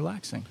kind of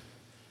relaxing.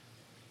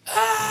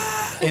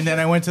 And then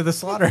I went to the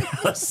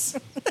slaughterhouse.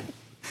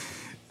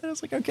 I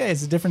was like, okay,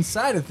 it's a different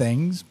side of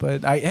things,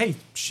 but hey,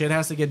 shit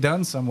has to get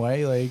done some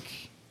way.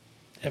 Like,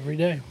 Every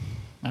day.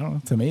 I don't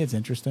know. To me, it's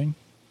interesting.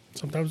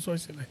 Sometimes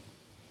twice a day.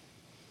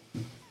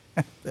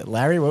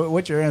 Larry,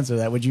 what's your answer to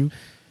that? Would you?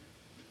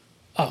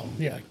 Oh,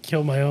 yeah.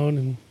 Kill my own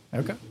and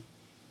Okay.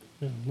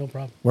 yeah, no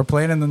problem. We're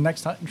planning the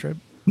next hunting trip.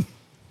 It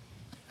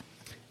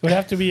would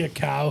have to be a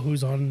cow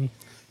who's on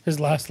his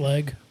last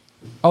leg.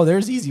 Oh,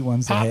 there's easy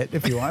ones to Pop. hit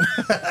if you want.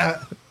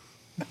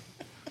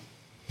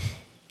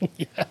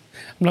 Yeah. I'm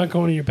not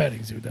going to your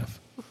petting zoo, Duff.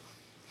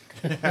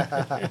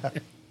 Yeah,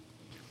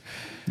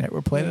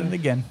 we're planning it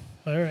again.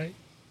 All right.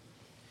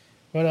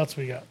 What else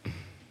we got?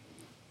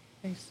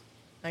 Thanks.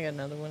 I got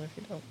another one if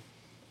you don't.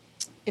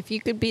 If you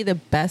could be the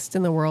best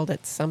in the world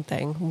at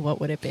something, what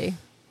would it be?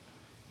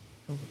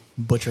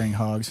 Butchering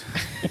hogs.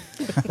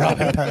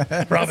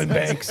 Robin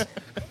Banks.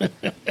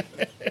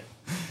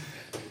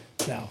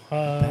 No.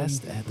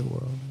 Best at the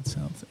world at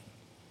something.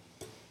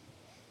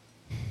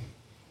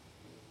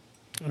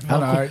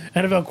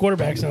 NFL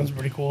quarterback sounds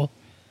pretty cool.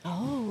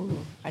 Oh,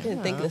 I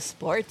didn't think the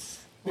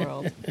sports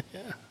world.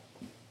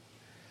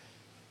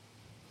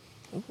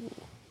 Ooh.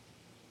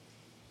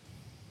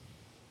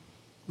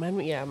 Mine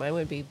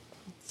would be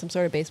some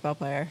sort of baseball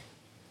player.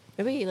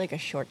 Maybe like a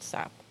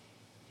shortstop.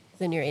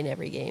 Then you're in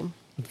every game.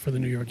 For the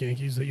New York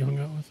Yankees that you hung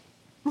out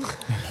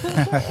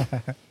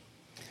with.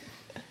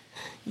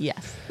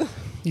 Yes.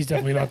 He's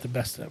definitely not the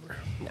best ever.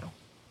 No.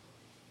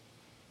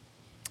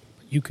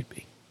 But you could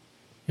be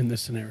in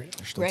this scenario.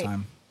 There's still Right.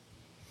 time.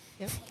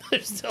 Yep.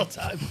 There's still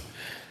time.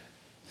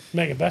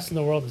 Megan, best in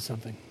the world is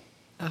something.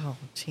 Oh,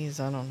 jeez,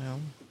 I don't know.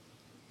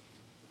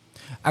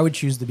 I would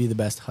choose to be the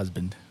best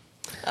husband.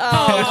 Stop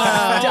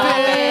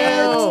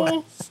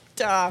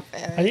I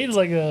it. need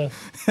like a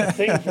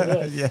thing for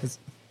this. Yes.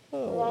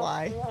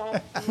 Why?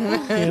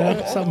 You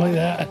know, something like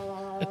that.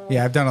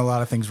 Yeah, I've done a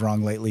lot of things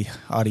wrong lately,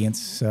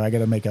 audience, so I got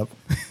to make up.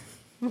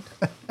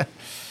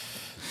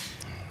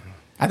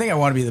 I think I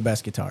want to be the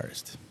best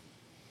guitarist.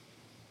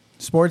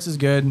 Sports is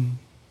good.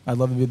 I'd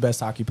love to be the best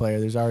hockey player.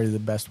 There's already the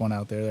best one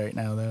out there right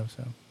now, though.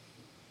 So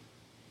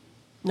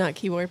Not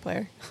keyboard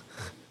player.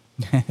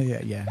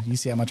 yeah. You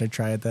see how much I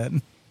try at that.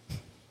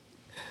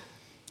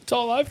 It's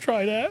all I've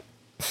tried at.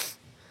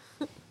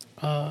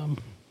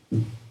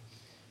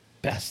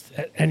 Best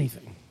at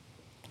anything.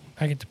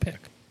 I get to pick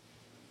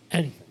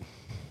anything.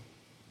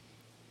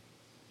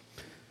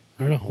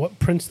 I don't know. What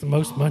prints the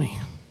most money?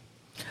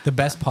 The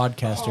best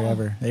podcaster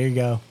ever. There you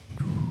go.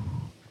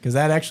 Because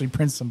that actually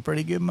prints some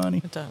pretty good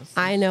money. It does.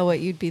 I know what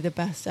you'd be the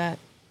best at.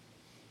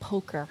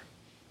 Poker.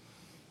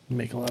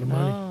 Make a lot of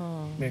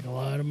money. Make a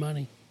lot of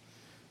money.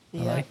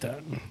 Yeah. I like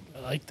that. I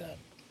like that.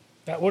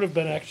 That would have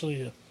been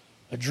actually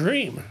a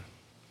dream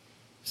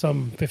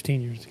some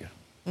 15 years ago.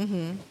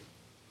 Mm-hmm.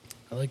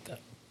 I like that.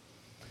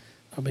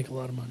 I'll make a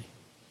lot of money.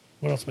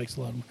 What else makes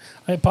a lot of money?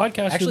 A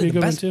podcast would be a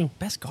good one, too.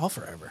 Best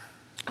golfer ever.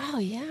 Oh,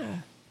 yeah.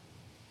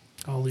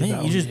 I'll leave that You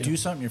one just to do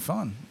something you're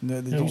fun. Do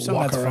You know, something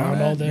walk that's around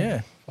fun. all day.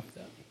 Yeah. Fuck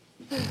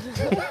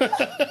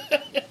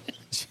that.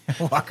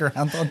 Walk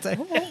around all day.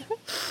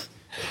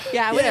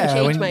 Yeah, I wouldn't Yeah,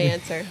 change when- my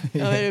answer.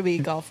 Oh, it would be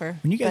golfer.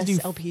 When you guys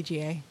Best do-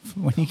 LPGA.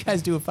 When you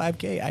guys do a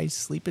 5K, I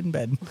sleep in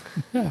bed.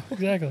 Yeah,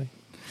 exactly.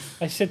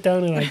 I sit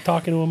down and I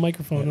talk into a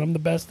microphone, and I'm the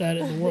best at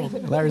it in the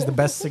world. Larry's the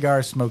best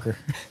cigar smoker.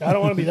 I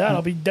don't want to be that.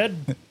 I'll be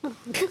dead.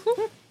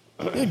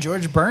 Dude,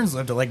 George Burns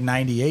lived to like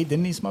 98.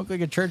 Didn't he smoke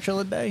like a Churchill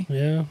a day?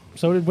 Yeah.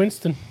 So did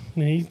Winston.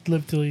 And he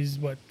lived till he's,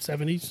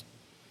 70s?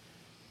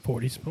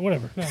 40s, but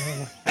whatever. No.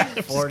 I'm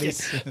just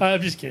 40s. kidding.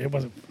 I'm just kidding. It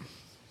wasn't.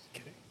 Just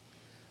kidding.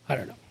 I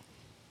don't know.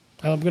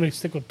 I'm going to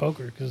stick with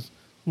poker because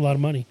a lot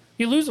of money.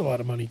 You lose a lot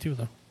of money too,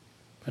 though.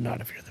 But not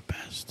if you're the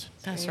best.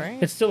 That's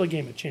right. It's still a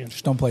game of chance.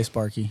 Just don't play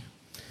Sparky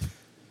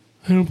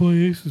I don't play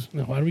aces.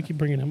 No, why do we keep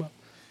bringing him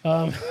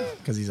up?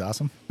 because he's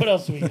awesome. What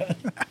else do we got?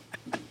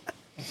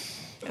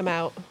 I'm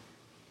out.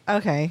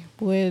 Okay.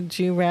 Would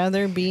you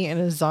rather be in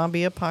a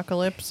zombie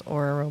apocalypse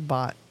or a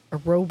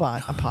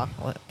robot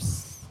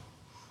apocalypse?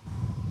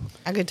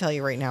 I could tell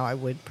you right now, I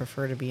would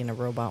prefer to be in a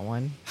robot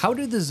one. How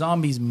do the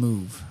zombies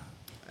move?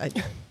 I'm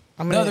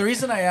No, gonna, the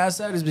reason I asked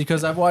that is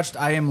because I've watched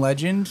I Am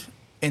Legend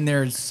and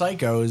they're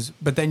psychos,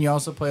 but then you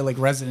also play like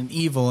Resident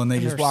Evil and they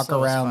And just they're walk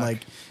slow as around fuck.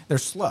 like they're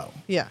slow.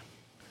 Yeah.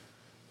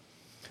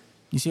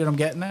 You see what I'm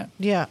getting at?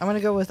 Yeah. I'm going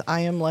to go with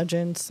I Am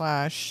Legend /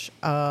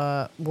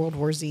 World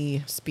War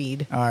Z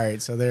speed. All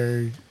right, so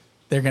they're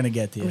gonna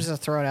get to I'm you. just going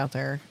to throw it out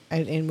there.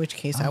 In which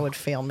case, I would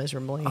fail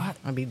miserably.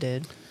 I'd be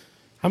dead.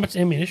 How much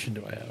ammunition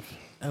do I have?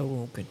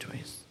 Oh, good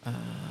choice.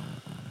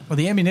 Well,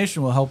 the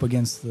ammunition will help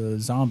against the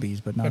zombies,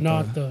 but not, But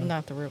not the.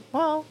 Not the real.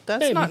 Well, that's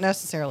Maybe. not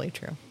necessarily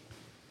true.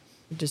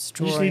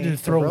 Destroy. You just need to the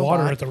throw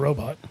water robot. at the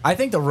robot. I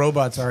think the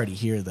robot's already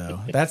here,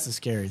 though. That's the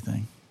scary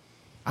thing.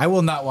 I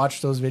will not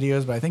watch those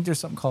videos, but I think there's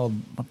something called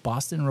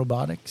Boston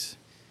Robotics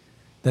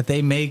that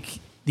they make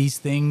these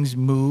things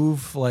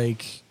move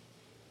like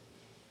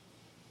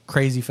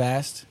crazy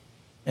fast,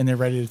 and they're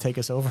ready to take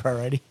us over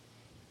already.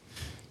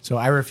 So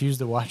I refuse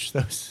to watch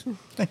those.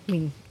 I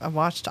mean, I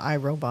watched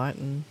iRobot,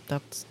 and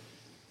that's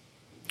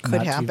could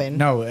Not too- happen.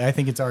 No, I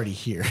think it's already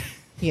here.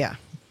 Yeah.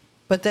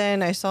 But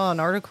then I saw an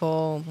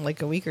article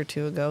like a week or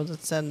two ago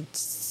that said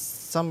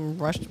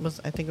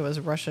I think it was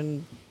a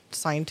Russian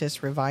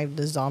scientist revived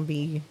the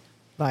zombie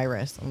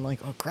virus. I'm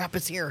like, oh crap,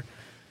 it's here.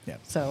 Yeah.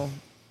 So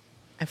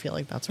I feel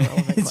like that's a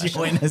relevant It's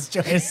question.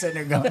 Joanna's sitting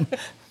there going,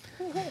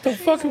 What the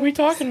fuck are we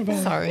talking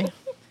about? Sorry.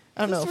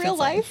 I don't know. Is if this real it's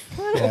like- life?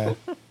 yeah.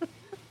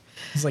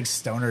 It's like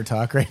stoner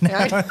talk right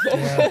now.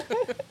 Yeah.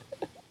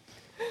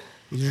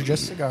 These are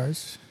just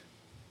cigars.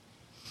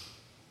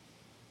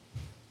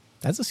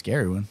 That's a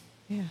scary one.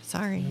 Yeah,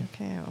 sorry.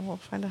 Okay, we'll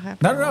find a happy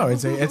No. one.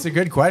 It's a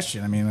good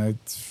question. I mean, I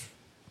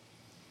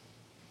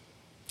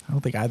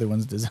don't think either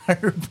one's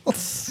desirable.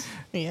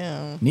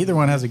 Yeah. Neither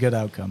one has a good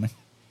outcome.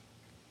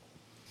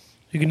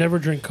 You can never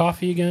drink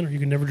coffee again, or you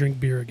can never drink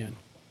beer again.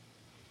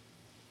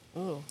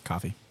 Ooh,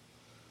 Coffee.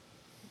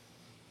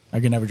 I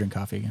can never drink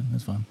coffee again.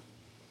 That's fun.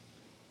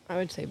 I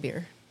would say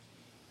beer.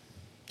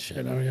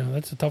 Shit, oh yeah,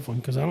 that's a tough one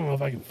because I don't know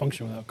if I can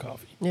function without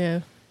coffee.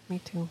 Yeah, me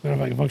too. I don't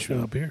know if I can function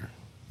without beer.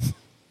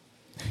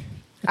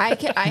 I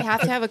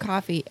have to have a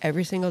coffee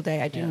every single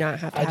day. I do not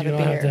have to I have do a not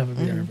beer. have to have a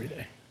beer every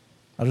day.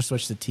 I'll just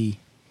switch to tea.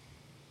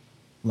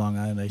 Long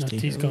Island iced No, tea.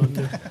 tea's gone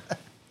too.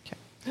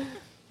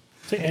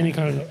 Say any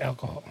kind of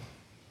alcohol.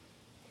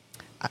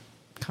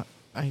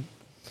 I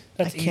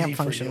That's can't easy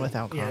for function you.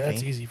 without Yeah, that's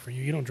coffee. easy for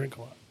you. You don't drink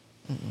a lot.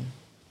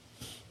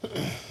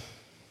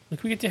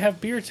 Like we get to have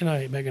beer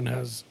tonight. Megan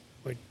has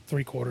like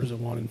 3/4 of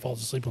one and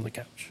falls asleep on the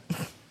couch.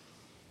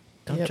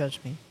 don't Yep. judge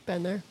me.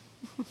 Been there.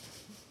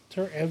 It's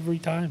her every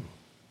time.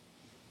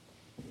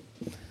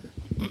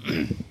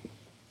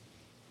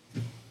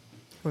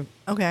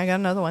 Okay, I got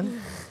another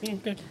one.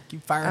 Okay.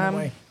 Keep firing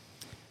away.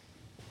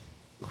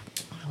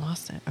 I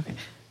lost it. Okay.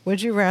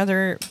 Would you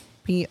rather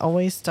be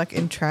always stuck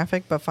in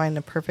traffic but find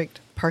the perfect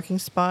parking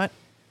spot,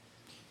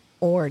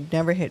 or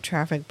never hit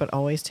traffic but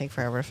always take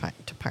forever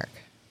to park?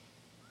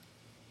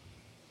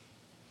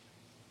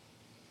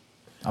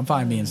 I'm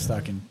fine being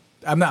stuck in.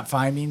 I'm not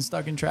fine being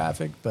stuck in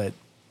traffic, but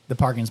the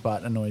parking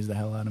spot annoys the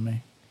hell out of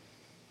me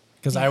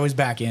because I always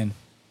back in.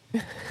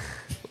 I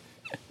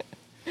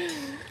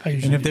And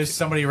usually if there's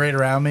somebody right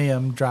around me,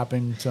 I'm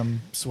dropping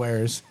some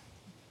swears.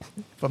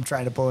 If I'm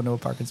trying to pull into a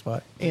parking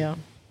spot. Yeah.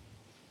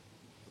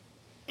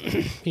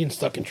 being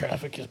stuck in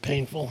traffic is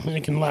painful, and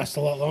it can last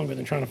a lot longer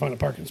than trying to find a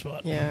parking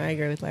spot. Yeah, I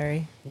agree with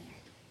Larry.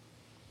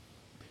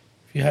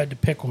 if you had to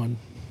pick one,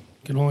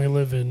 you can only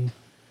live in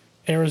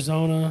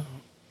Arizona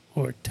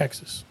or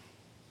Texas.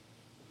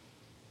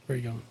 Where are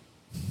you going?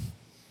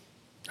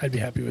 I'd be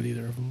happy with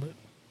either of them, but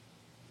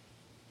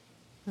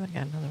I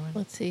got another one.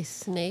 Let's see,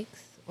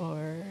 snakes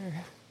or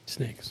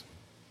snakes.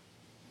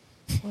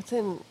 what's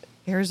in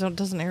Arizona,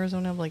 doesn't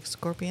Arizona have like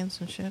scorpions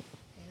and shit?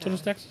 So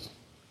does Texas.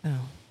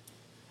 Oh.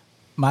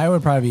 Mine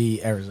would probably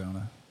be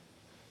Arizona,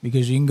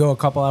 because you can go a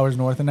couple hours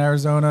north in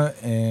Arizona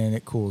and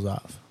it cools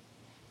off.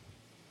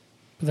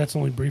 But that's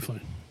only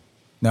briefly.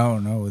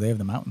 No, they have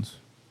the mountains.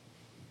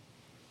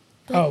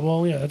 Oh,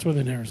 well, yeah, that's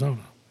within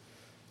Arizona.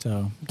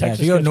 So Texas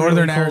if you go gets northern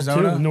really cold,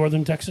 Arizona, too.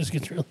 Northern Texas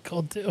gets really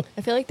cold too.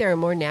 I feel like there are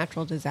more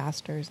natural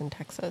disasters in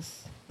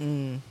Texas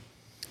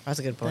That's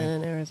a good point.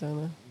 than in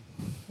Arizona.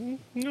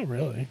 Not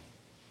really.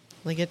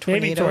 They get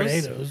Maybe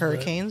tornadoes, tornadoes, but-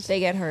 hurricanes. They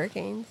get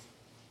hurricanes.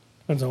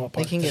 Depends on what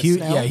They part. can get Hu-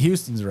 snow. yeah,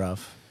 Houston's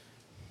rough.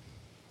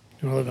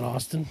 You want to live in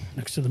Austin,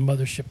 next to the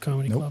Mothership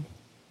Comedy Nope. Club?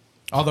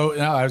 Although,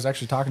 no, I was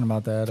actually talking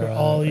about that. Where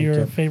all like,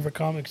 your favorite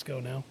comics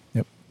go now.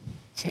 Yep.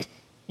 It's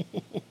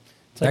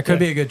That like could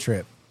be a good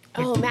trip.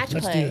 Oh, match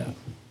Let's play. do that.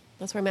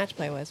 That's where match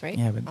play was, right?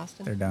 Yeah, but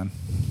Austin. they're done.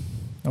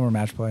 No more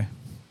match play.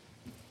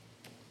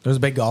 There's a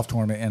big golf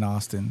tournament in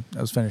Austin. I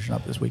was finishing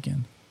up this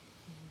weekend.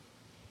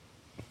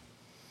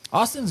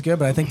 Austin's good,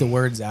 but I think the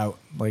word's out.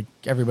 Like,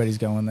 everybody's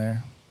going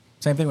there.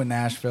 Same thing with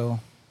Nashville.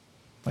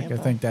 Like,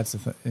 Tampa. I think that's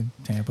in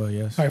Tampa,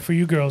 yes. All right, for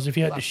you girls, if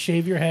you had to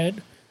shave your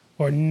head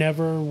or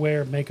never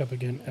wear makeup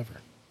again, ever.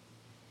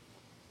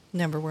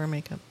 Never wear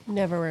makeup.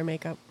 Never wear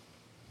makeup.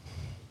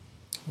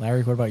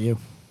 Larry, what about you?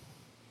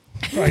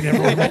 Probably never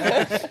wear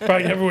makeup.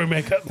 Probably never wear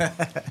makeup.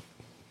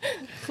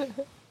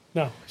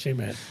 No, shave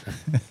my head.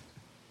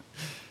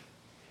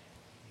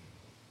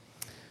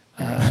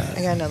 I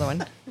got another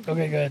one.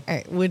 Okay, good. All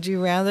right. Would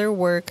you rather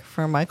work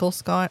for Michael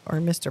Scott or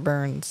Mr.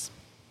 Burns?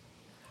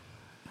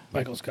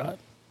 Michael Scott.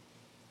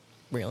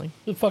 Really?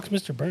 Who the fuck's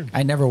Mr. Burns?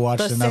 I never watched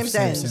The enough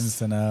Simpsons. Simpsons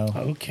to know.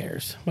 Oh, who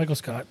cares? Michael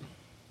Scott.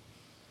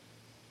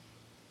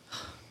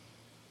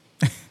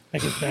 I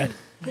get that.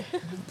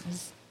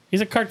 He's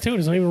a cartoon.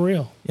 It's not even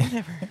real.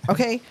 Whatever.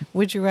 Okay.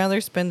 Would you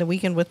rather spend a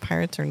weekend with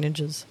pirates or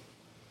ninjas?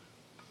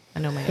 I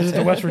know my Is it answer.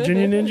 the West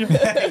Virginia Ninja?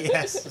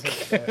 Yes.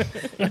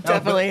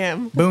 Definitely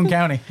him. Boone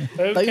County.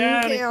 Boone Boone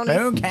County. County.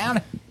 Boone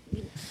County.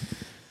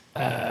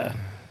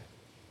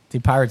 The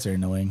pirates are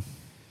annoying.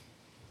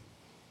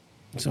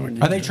 So Are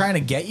they trying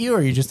to get you, or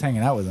are you just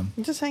hanging out with them?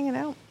 I'm just hanging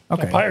out.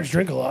 Okay. Pirates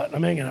drink a lot.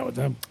 I'm hanging out with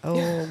them.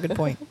 Oh, good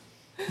point.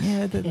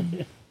 Yeah,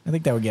 I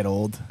think that would get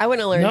old. I want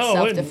to learn No,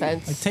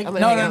 self-defense. Like, take, I'm no,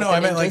 gonna hang no, out no. I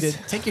with meant like,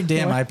 ninjas. take your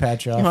damn eye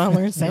patch You off. want to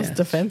learn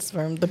self-defense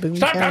from the Boone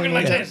Stop County talking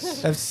like Ninja?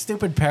 this. That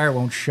stupid parrot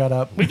won't shut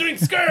up. We're doing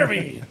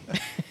scurvy.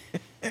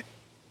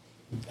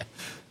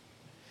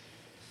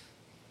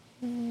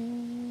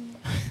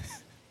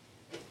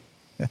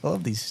 I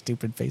love these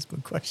stupid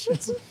Facebook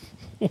questions.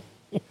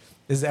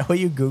 Is that what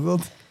you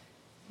Googled?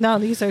 No,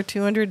 these are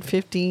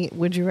 250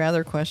 would you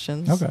rather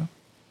questions. Okay.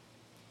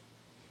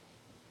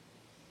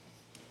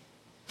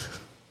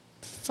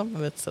 Some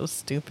of it's so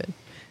stupid.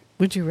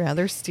 Would you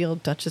rather steal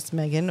Duchess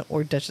Meghan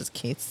or Duchess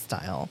Kate's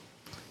style?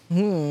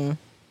 Who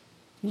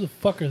the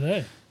fuck are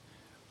they?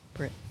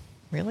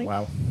 Really?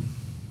 Wow.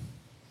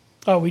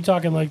 Oh, we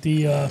talking like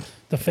the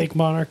fake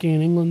monarchy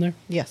in England there?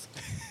 Yes.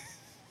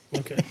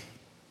 Okay.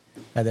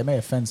 Yeah, that may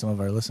offend some of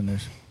our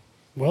listeners.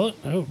 Well,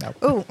 oh,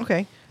 Oh,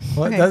 okay.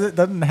 What Okay.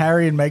 doesn't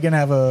Harry and Meghan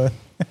have a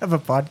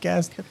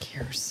podcast? Who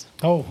cares?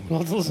 oh,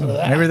 let's listen to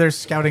that. Maybe they're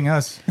scouting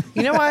us.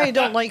 You know why I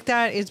don't like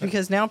that is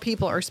because now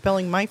people are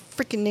spelling my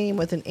freaking name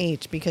with an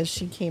H because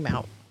she came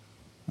out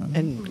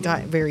and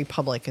got very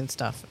public and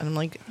stuff. And I'm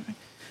like,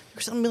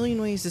 there's a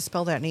million ways to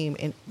spell that name,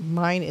 and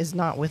mine is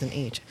not with an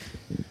H.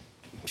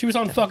 She was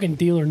on fucking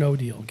Deal or No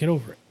Deal. Get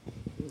over it.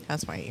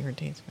 That's why it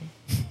irritates me.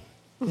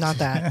 Not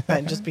that,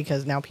 but just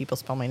because now people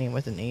spell my name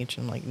with an H.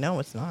 And I'm like, no,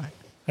 it's not. I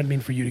didn't mean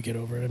for you to get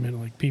over it. I meant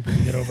like people to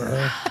get over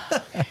her.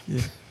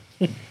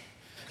 All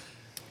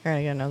right,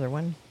 I got another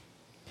one.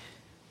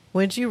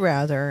 Would you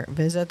rather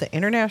visit the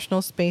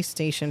International Space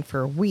Station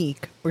for a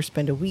week or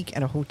spend a week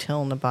at a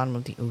hotel in the bottom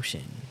of the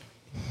ocean?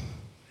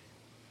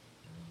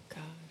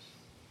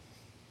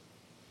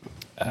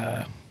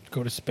 Gosh.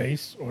 Go to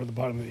space or the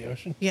bottom of the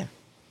ocean. Yeah,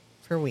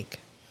 for a week.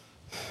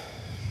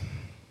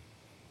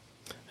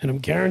 And I'm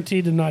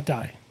guaranteed to not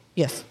die.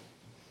 Yes.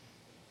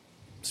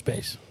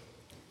 Space.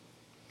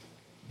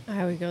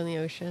 I would go in the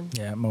ocean.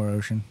 Yeah, more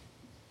ocean.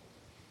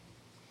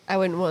 I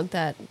wouldn't want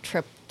that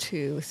trip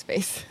to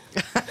space.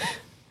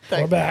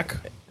 Or back.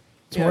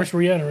 It's Yeah. worse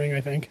re-entering,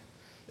 I think.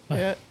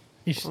 Yeah.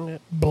 You just Yeah.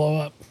 blow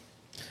up.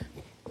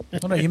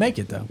 Oh no, you make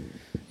it though.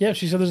 Yeah,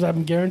 she said there's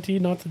I'm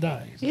guaranteed not to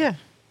die. So Yeah.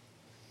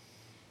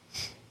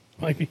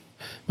 might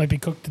be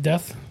cooked to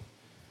death,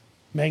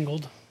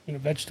 mangled in a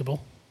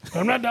vegetable. But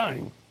I'm not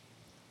dying.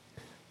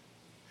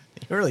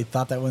 You really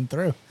thought that one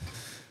through.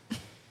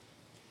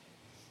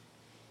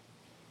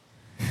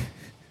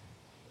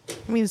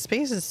 I mean,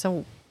 space is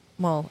so,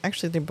 well,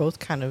 actually, they're both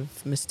kind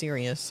of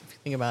mysterious if you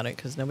think about it,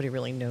 because nobody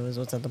really knows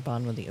what's at the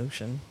bottom of the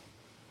ocean.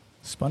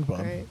 SpongeBob.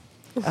 Right.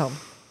 Oh.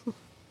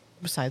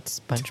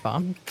 Besides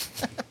SpongeBob.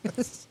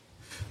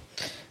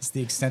 It's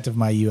the extent of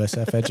my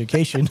USF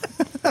education.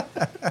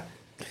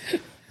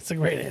 It's a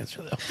great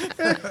answer,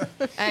 though.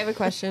 I have a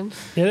question.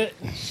 Get it?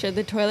 Should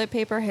the toilet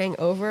paper hang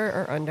over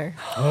or under?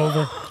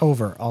 Over.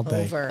 Over all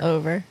day.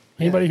 Over.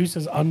 Anybody who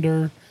says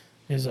under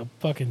is a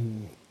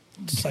fucking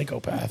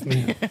psychopath,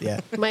 man.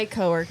 Yeah. My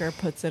coworker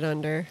puts it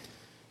under.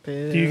 Do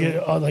you get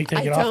take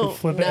I it off don't. and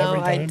flip it No, every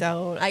time? I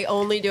don't. I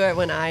only do it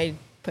when I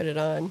put it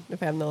on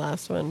if I'm the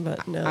last one.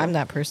 But no, I'm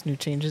that person who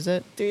changes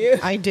it. Do you?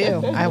 I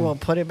do. I will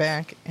put it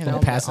back and I'll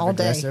Passive all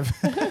day. aggressive.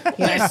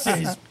 Yes.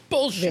 This is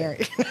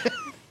bullshit. Very.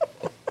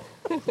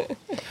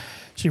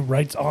 She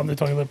writes on the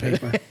toilet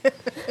paper.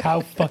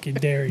 How fucking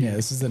dare you? Yeah,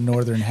 this is the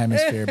Northern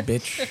Hemisphere,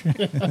 bitch.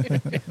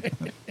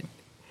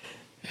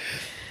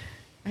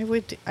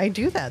 I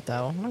do that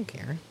though. I don't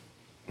care.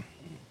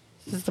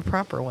 This is the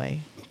proper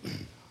way.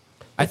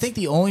 I think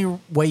the only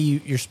way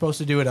you're supposed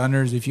to do it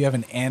under is if you have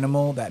an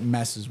animal that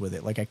messes with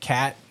it, like a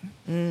cat,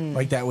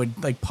 like that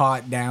would like paw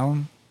it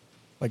down.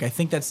 Like I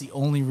think that's the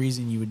only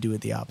reason you would do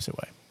it the opposite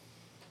way.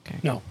 Okay.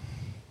 No.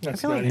 I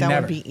That's feel not like it. that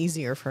Never. would be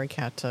easier for a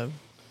cat to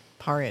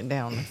paw it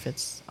down if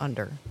it's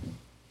under.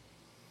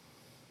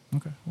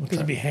 Okay, Because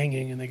it'd be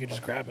hanging and they could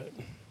just grab it.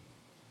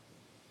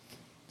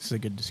 this is a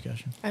good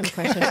discussion. I have a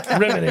question.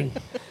 Riveting.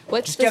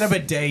 What's Just the, get a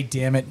bidet,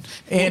 damn it.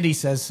 Andy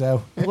says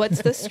so.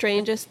 What's the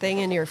strangest thing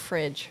in your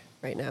fridge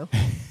right now?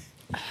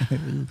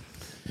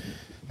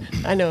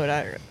 I know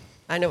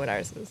what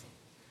ours is.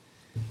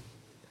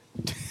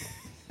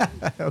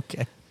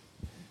 Okay.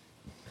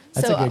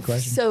 That's a good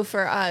question. So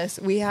for us,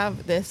 we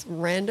have this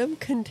random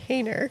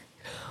container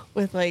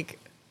with like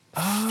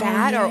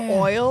fat or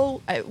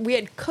oil. We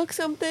had cooked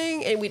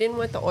something and we didn't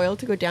want the oil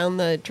to go down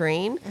the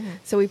drain,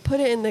 so we put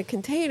it in the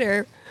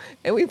container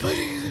and we put it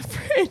in the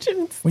fridge.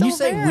 And it's When you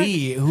still say there.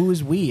 we, who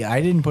is we?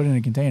 I didn't put it in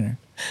a container.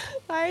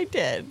 I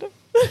did.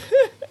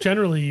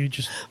 Generally, you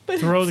just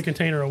throw the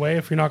container away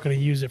if you're not going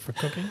to use it for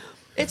cooking.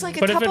 It's like a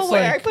But if it's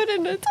Tupperware. I like- put it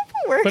in a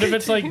Tupperware. But if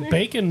it's like container.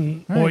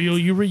 bacon oil,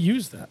 you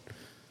reuse that.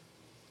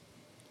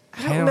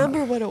 I don't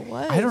remember what it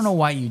was. I don't know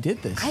why you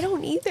did this. I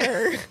don't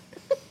either.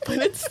 But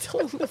it's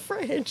still in the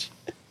fridge.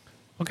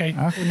 Okay.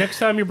 Next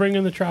time you bring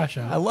in the trash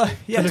out, I love.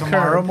 Yeah, the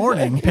tomorrow curb.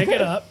 morning. pick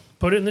it up,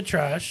 put it in the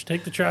trash,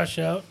 take the trash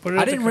out, put it.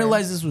 I at the didn't curb.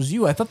 realize this was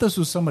you. I thought this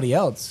was somebody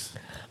else.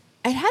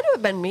 It had to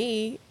have been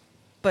me,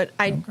 but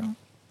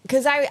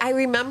because I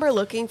remember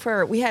looking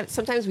for.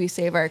 Sometimes we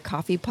save our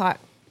coffee pot,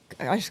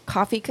 our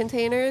coffee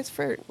containers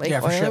for like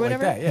Yeah, for oil shit or like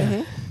whatever. that.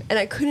 Yeah. And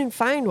I couldn't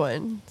find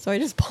one, so I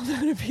just pulled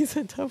out a piece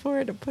of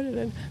Tupperware to put it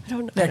in. I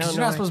don't know. Yeah, because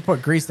you're not supposed to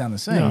put grease down the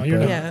sink. No, you're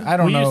but not. Yeah. I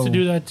don't we know. used to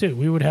do that too.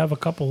 We would have a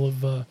couple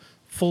of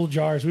full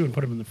jars. We wouldn't put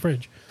them in the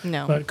fridge.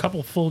 No. But a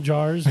couple full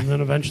jars, and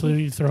then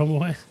eventually you throw them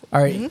away.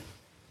 All right.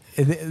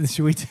 Should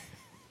we?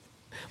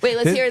 Wait,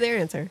 let's hear their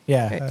answer.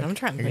 Yeah. Okay. I'm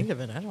trying to think of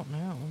it. I don't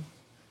know.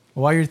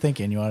 While you're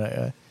thinking, you want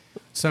to.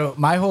 So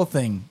my whole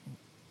thing,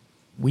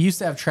 we used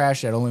to have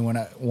trash that only went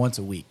out once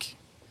a week.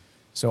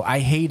 So I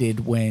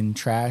hated when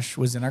trash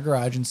was in our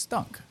garage and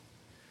stunk.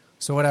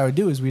 So what I would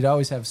do is we'd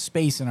always have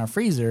space in our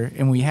freezer,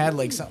 and we had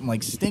like something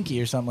like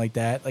stinky or something like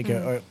that, like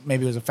or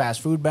maybe it was a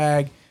fast food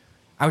bag.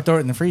 I would throw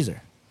it in the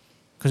freezer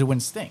because it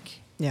wouldn't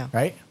stink. Yeah.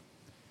 Right.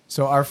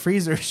 So our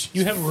freezer.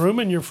 You have room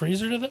in your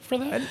freezer for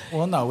that?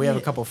 Well, no, we have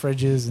a couple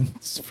fridges and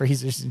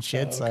freezers and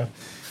shit. Oh, okay.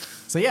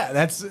 So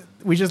yeah,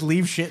 we just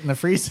leave shit in the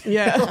freezer.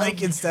 Yeah.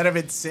 Like instead of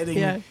it sitting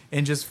Yeah.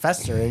 and just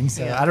festering.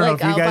 So Yeah. I don't know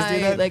Like if you guys I'll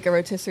do buy that. like a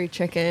rotisserie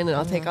chicken, and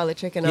I'll take all the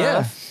chicken Yeah.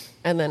 off,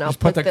 and then I'll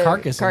Just put put the the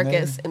carcass in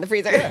there. in the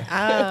freezer.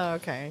 Oh,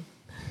 okay.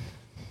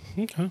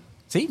 Okay.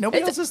 See,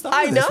 nobody else has thought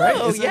I of know. this, right?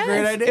 Isn't Yes, that a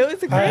great idea? it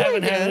was a great I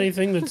haven't idea. had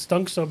anything that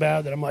stunk so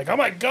bad that I'm like, oh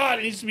my God,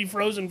 it needs to be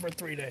frozen for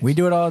 3 days. We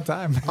do it all the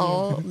time.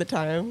 all the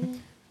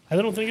time. I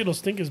don't think it'll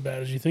stink as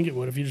bad as you think it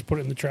would if you just put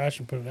it in the trash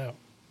and put it out.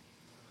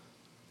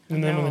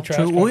 And then when the No. trash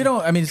True. comes, Well, we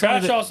don't. I mean, some of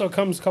trash the- also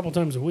comes a couple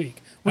times a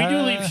week. We do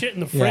leave shit in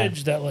the yeah.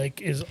 fridge that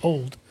like is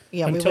old.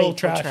 Yeah, we until wait till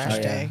trash. trash Oh,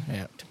 yeah, day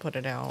yeah. to put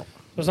it out.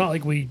 So it's not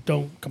like we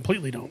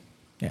completely don't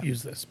Yeah.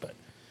 use this, but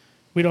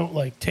we don't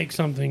like take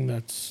something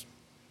that's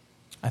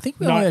I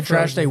think we Not only had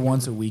trash frozen. day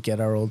once a week at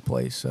our old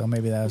place, so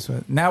maybe that's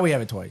what. Now we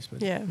have it twice,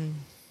 but Yeah.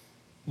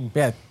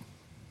 yeah.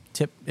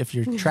 Tip: if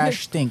your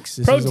trash stinks,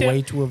 this Pro is a tip.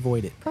 way to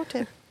avoid it. Pro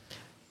tip.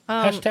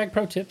 hashtag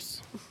pro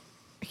tips.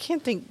 I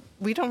can't think.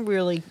 We don't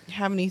really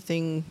have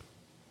anything.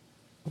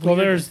 Well,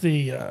 there's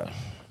the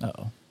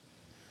Uh-oh.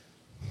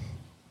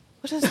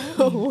 What does that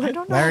mean? I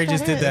don't know. Larry what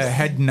just that did the is.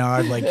 head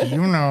nod, like you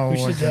know.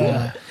 we what-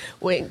 should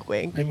Wink,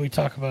 wink. maybe we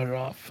talk about it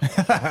off.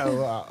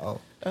 Uh-oh.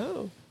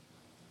 Oh.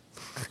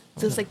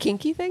 Is this a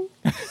kinky thing?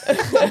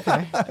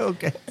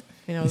 Okay.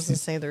 You know, I was gonna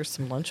say there's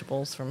some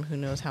Lunchables from who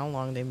knows how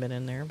long they've been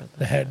in there, but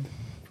The head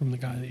from the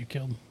guy that you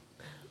killed.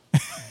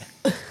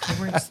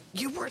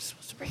 you weren't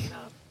supposed to bring it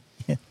up.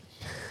 Yeah.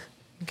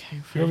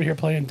 Okay. You're over here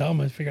playing dumb.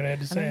 I figured I had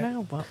to I say don't it.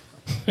 know.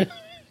 Well,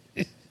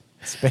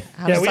 Spe-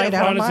 out Yeah, of we sight,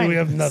 have out of honestly, we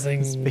mind. have nothing.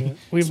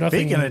 We have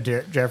nothing. Speaking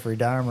of Jeffrey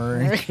Dahmer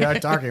and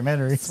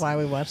documentaries, That's why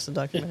we watch the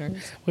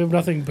documentaries. We have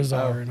nothing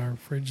bizarre in our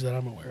fridge that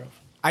I'm aware of.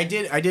 I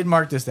did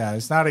mark this down.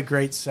 It's not a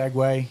great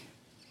segue,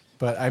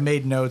 but I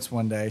made notes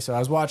one day. So I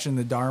was watching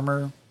the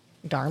Dahmer.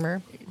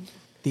 Dahmer.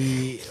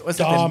 What's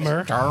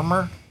Dahmer.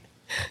 Dahmer.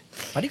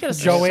 Why do you gotta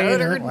say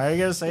Joanna. it? Why are you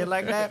gonna say it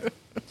like that?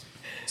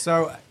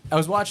 So I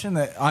was watching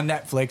on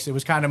Netflix. It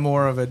was kind of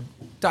more of a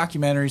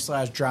documentary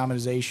 /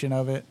 dramatization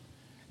of it,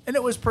 and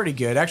it was pretty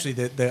good. Actually,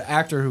 the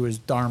actor who was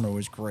Dahmer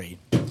was great.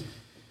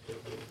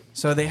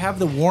 So they have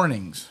the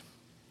warnings,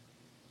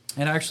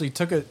 and I actually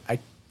took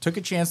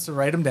a chance to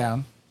write them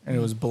down, and it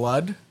was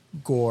blood,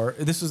 gore.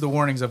 This is the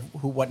warnings of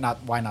why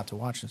not to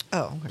watch this.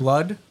 Oh, okay.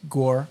 Blood,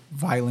 gore,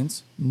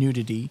 violence,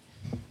 nudity.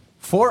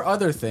 4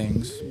 other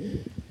things.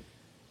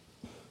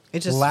 It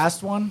just.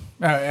 Last one,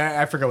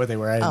 I forgot what they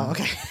were.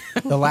 Okay.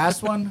 The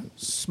last one,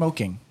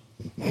 smoking.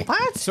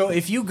 What? So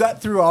if you got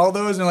through all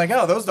those and like,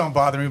 oh, those don't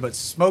bother me, but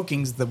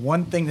smoking's the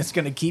one thing that's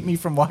going to keep me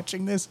from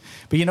watching this.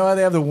 But you know how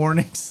they have the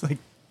warnings? Like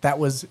that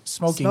was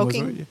smoking.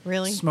 Smoking?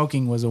 Really?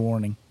 Smoking was a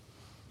warning.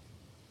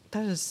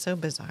 That is so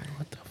bizarre.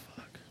 What the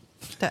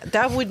fuck?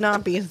 That would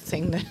not be a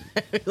thing that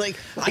like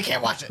I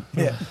can't watch it.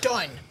 Yeah.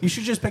 Done. You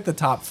should just pick the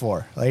top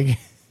 4. Like,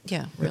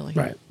 Yeah, really.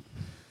 Right.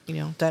 You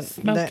know, that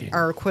Smoking.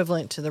 are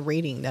equivalent to the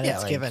rating that yeah,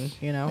 it's like, given,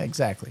 you know.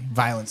 exactly.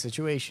 Violent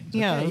situations.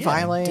 Yeah, Okay,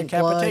 violent,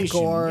 blood, decapitation.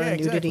 gore, Yeah,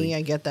 nudity, exactly.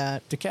 I get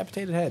that.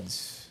 Decapitated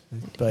heads.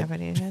 But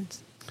Decapitated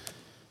heads?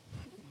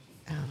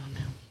 I don't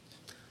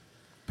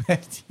know.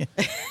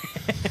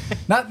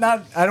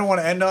 not. I don't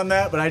want to end on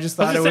that, but I just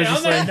thought it was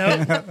just like.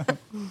 note.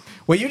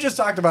 Well, you just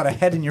talked about a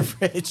head in your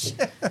fridge.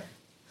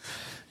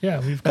 Yeah,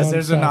 we've Because gone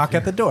there's a south knock here.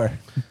 at the door.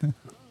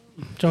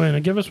 Joanna,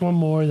 give us one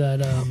more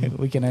that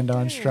We can end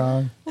on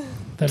strong.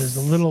 that is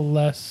a little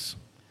less.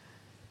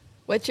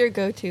 What's your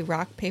go-to,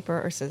 rock,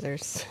 paper, or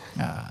scissors?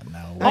 Ah,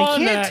 no. I On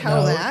can't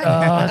tell note,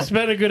 that. It's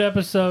been a good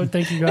episode.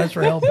 Thank you guys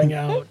for helping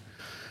out.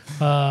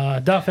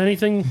 Duff,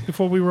 anything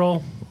before we roll?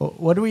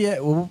 What do we?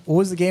 What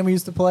was the game we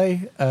used to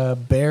play?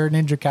 Bear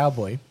Ninja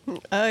Cowboy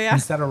Oh, yeah.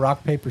 instead of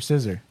rock paper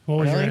scissor. What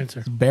was your Really?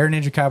 answer? Bear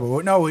Ninja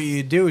Cowboy. No, what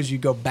you do is you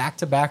go back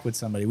to back with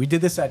somebody. We did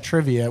this at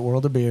trivia at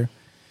World of Beer.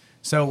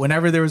 So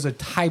whenever there was a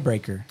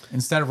tiebreaker,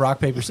 instead of rock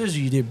paper scissors,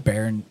 you did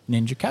Bear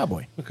Ninja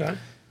Cowboy. Okay.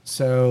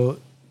 So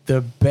the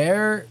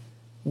bear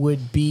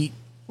would beat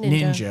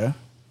ninja.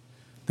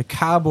 The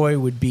cowboy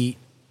would beat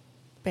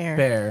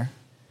bear,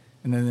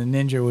 and then the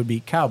ninja would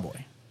beat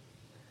cowboy.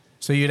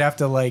 So you'd have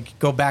to like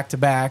go back to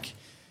back,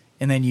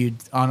 and then you'd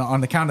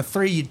on the count of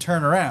 3 you'd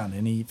turn around,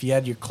 and if you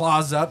had your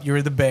claws up, you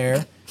were the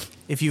bear.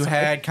 If you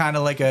had kind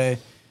of like a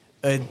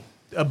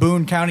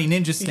Boone County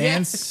ninja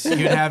stance,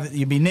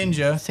 you'd be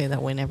ninja. Say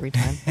that win every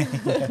time.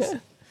 Yes.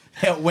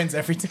 It wins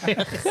every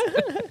time.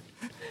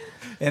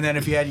 And then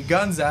if you had your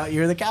guns out,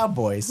 you're the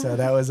cowboy. So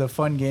that was a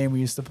fun game we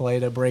used to play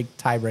to break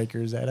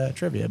tiebreakers at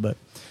trivia. But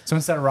so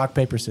instead of rock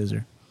paper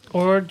scissors.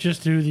 Or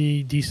just do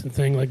the decent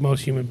thing like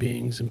most human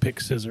beings and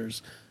pick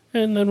scissors,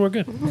 and then we're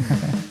good.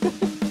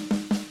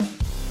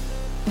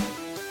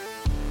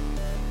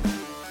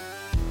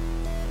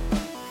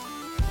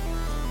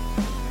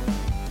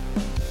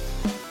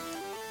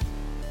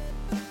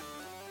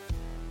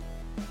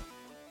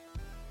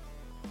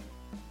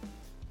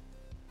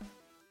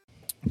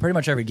 Pretty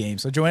much every game.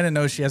 So Joanna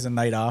knows she has a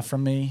night off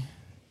from me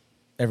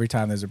every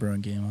time there's a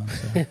Bruin game on.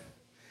 So.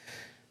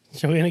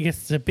 Joanna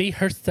gets to be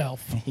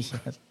herself.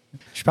 Yes.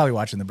 She's probably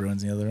watching the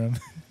Bruins in the other room.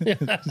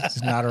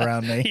 She's not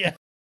around me. Yeah.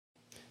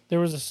 There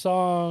was a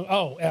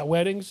song, at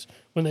weddings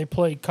when they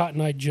played Cotton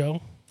Eye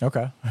Joe.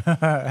 Okay.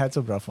 That's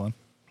a rough one.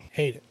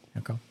 Hate it.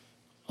 Okay.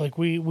 Like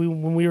we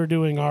when we were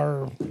doing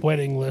our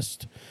wedding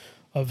list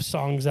of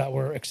songs that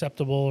were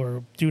acceptable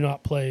or do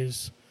not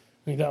plays,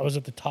 I think that was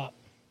at the top.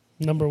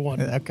 Number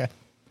 1. Okay.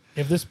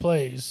 If this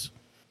plays,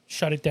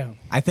 shut it down.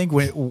 I think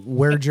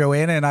where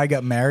Joanna and I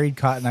got married,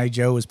 Cotton Eye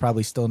Joe was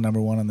probably still number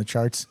 1 on the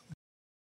charts.